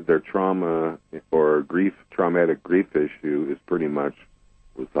their trauma or traumatic grief issue is pretty much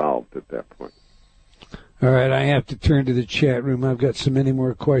resolved at that point. All right, I have to turn to the chat room. I've got so many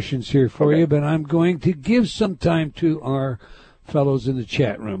more questions here for you, but I'm going to give some time to our fellows in the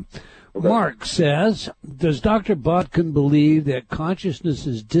chat room. Okay. Mark says, does Dr. Bodkin believe that consciousness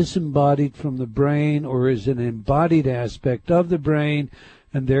is disembodied from the brain or is an embodied aspect of the brain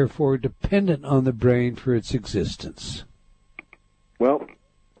and therefore dependent on the brain for its existence? Well,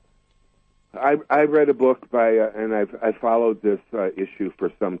 I read a book by, and I followed this issue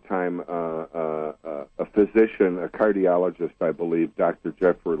for some time. A physician, a cardiologist, I believe, Dr.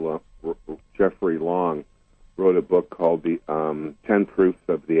 Jeffrey Long, wrote a book called the 10 Proofs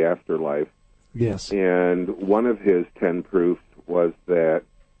of the Afterlife. Yes. And one of his 10 proofs was that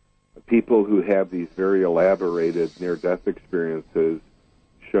people who have these very elaborated near-death experiences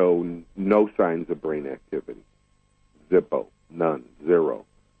show no signs of brain activity. Zippo, none, zero.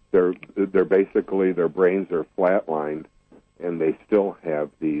 They're basically, their brains are flatlined, and they still have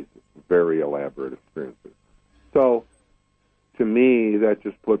these very elaborate experiences. So, to me, that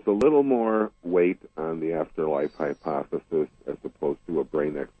just puts a little more weight on the afterlife hypothesis as opposed to a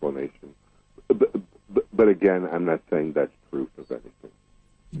brain explanation. But again, I'm not saying that's proof of anything.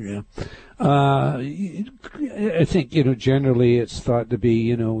 Yeah. I think, generally it's thought to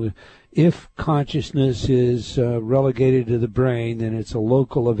be, if consciousness is relegated to the brain, then it's a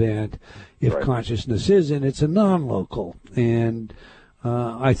local event. If Right. consciousness isn't, it's a non-local. And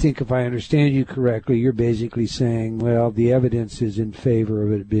I think if I understand you correctly, you're basically saying, well, the evidence is in favor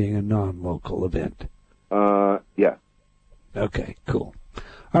of it being a non-local event. Yeah. Okay, cool.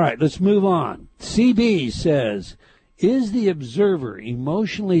 All right, let's move on. CB says, is the observer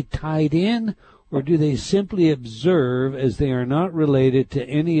emotionally tied in, or do they simply observe as they are not related to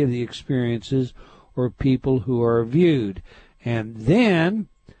any of the experiences or people who are viewed? And then,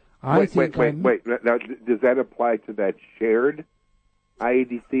 Wait. Now, does that apply to that shared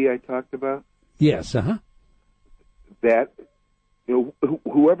IADC I talked about? Yes, That,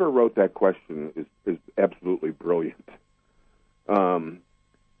 whoever wrote that question is absolutely brilliant.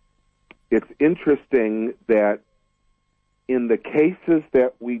 It's interesting that in the cases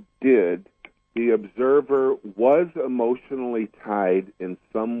that we did, the observer was emotionally tied in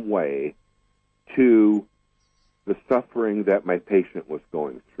some way to the suffering that my patient was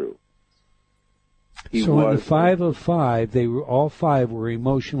going through. So in the 5 of 5, all 5 were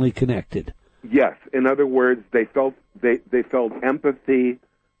emotionally connected. Yes. In other words, they felt empathy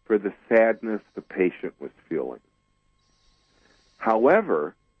for the sadness the patient was feeling.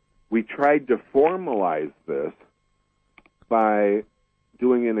 However, we tried to formalize this by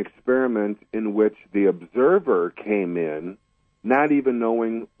doing an experiment in which the observer came in not even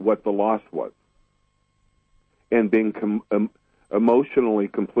knowing what the loss was and being emotionally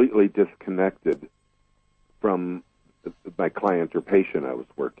completely disconnected from my client or patient I was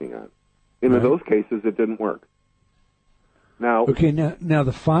working on. And in those cases, it didn't work. Now, okay, now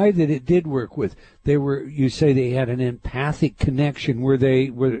the 5 that it did work with, you say they had an empathic connection. Were they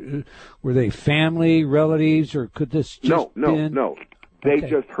family, relatives, or could this just No. They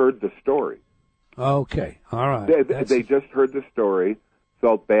just heard the story. Okay, all right. They just heard the story,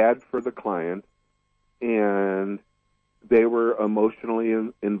 felt bad for the client, and they were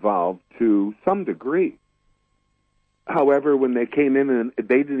emotionally involved to some degree. However, when they came in and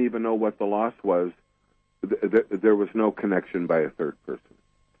they didn't even know what the loss was, there was no connection by a third person.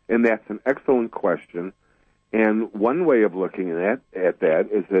 And that's an excellent question. And one way of looking at that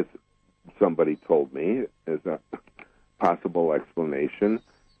is, as somebody told me as a possible explanation,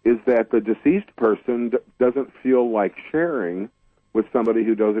 is that the deceased person doesn't feel like sharing with somebody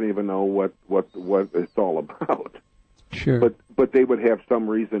who doesn't even know what it's all about. Sure. But they would have some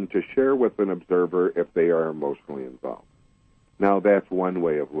reason to share with an observer if they are emotionally involved. Now, that's one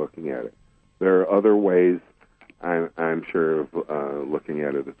way of looking at it. There are other ways, I'm sure, of looking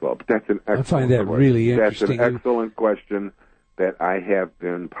at it as well. But that's an excellent question. I find that really interesting. That's an excellent question that I have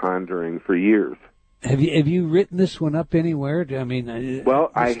been pondering for years. Have you written this one up anywhere? I mean,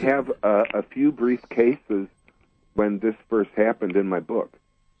 well, I have a few brief cases when this first happened in my book.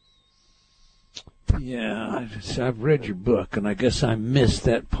 Yeah, I've read your book, and I guess I missed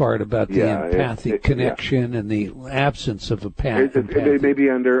that part about the empathic connection and the absence of empathy. It may be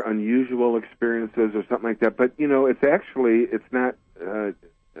under unusual experiences or something like that, but, it's not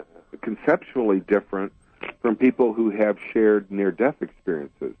conceptually different from people who have shared near-death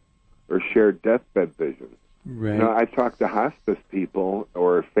experiences or shared deathbed visions. Right. I've talked to hospice people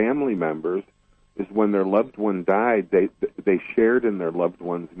or family members, is when their loved one died, they shared in their loved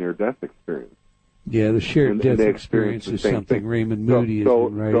one's near-death experience. Yeah, the shared death experience is something Raymond Moody has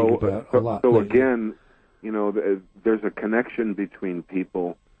been writing about a lot. So again, there's a connection between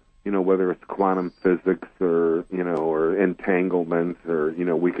people, whether it's quantum physics or entanglements or,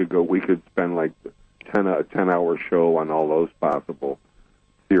 we could spend like a 10-hour show on all those possible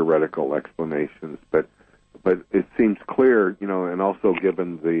theoretical explanations. But it seems clear, and also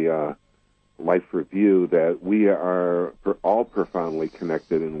given the life review, that we are all profoundly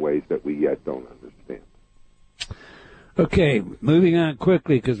connected in ways that we yet don't understand. Okay, moving on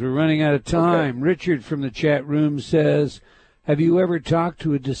quickly because we're running out of time. Okay. Richard from the chat room says, have you ever talked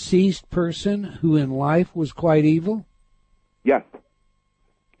to a deceased person who in life was quite evil? Yes.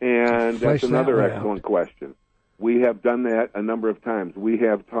 And Flesh that's another that excellent question. We have done that a number of times. We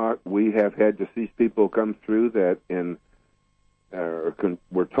have had deceased people come through that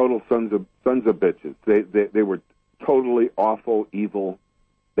were total sons of bitches. They were totally awful, evil,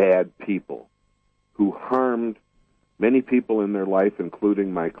 bad people who harmed many people in their life,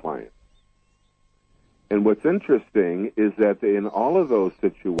 including my client. And what's interesting is that in all of those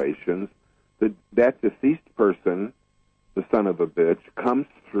situations, that deceased person, the son of a bitch, comes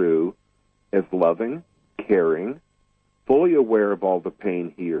through as loving, caring, fully aware of all the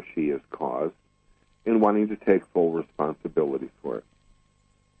pain he or she has caused, and wanting to take full responsibility for it.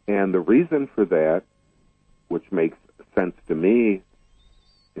 And the reason for that, which makes sense to me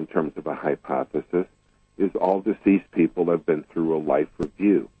in terms of a hypothesis, is all deceased people have been through a life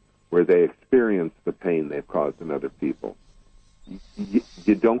review where they experience the pain they've caused in other people.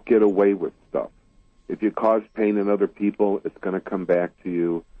 You don't get away with stuff. If you cause pain in other people, it's going to come back to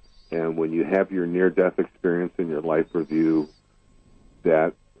you. And when you have your near-death experience in your life review,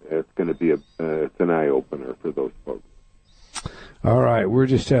 that it's going to be it's an eye-opener for those folks. All right, we're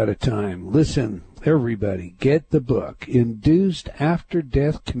just out of time. Listen, everybody, get the book, Induced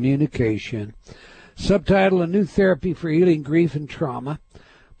After-Death Communication, subtitle, A New Therapy for Healing Grief and Trauma,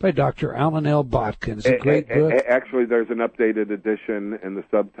 by Dr. Alan L. Botkin. It's a great book. Actually, there's an updated edition, and the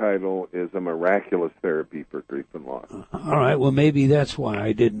subtitle is A Miraculous Therapy for Grief and Loss. All right, well, maybe that's why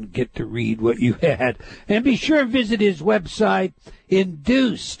I didn't get to read what you had. And be sure to visit his website,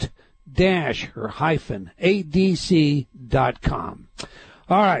 induced-adc.com.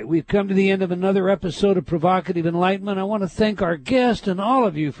 All right, we've come to the end of another episode of Provocative Enlightenment. I want to thank our guest and all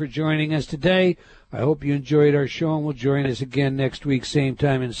of you for joining us today. I hope you enjoyed our show and will join us again next week, same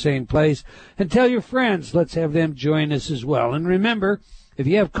time and same place. And tell your friends, let's have them join us as well. And remember, if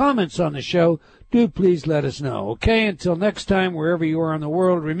you have comments on the show, do please let us know. Okay, until next time, wherever you are in the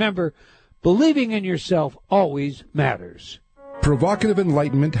world, remember, believing in yourself always matters. Provocative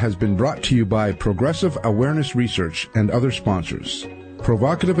Enlightenment has been brought to you by Progressive Awareness Research and other sponsors.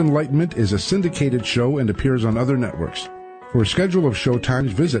 Provocative Enlightenment is a syndicated show and appears on other networks. For a schedule of show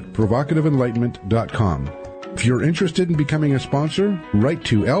times, visit provocativeenlightenment.com. If you're interested in becoming a sponsor, write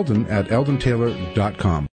to Eldon at eldontaylor.com.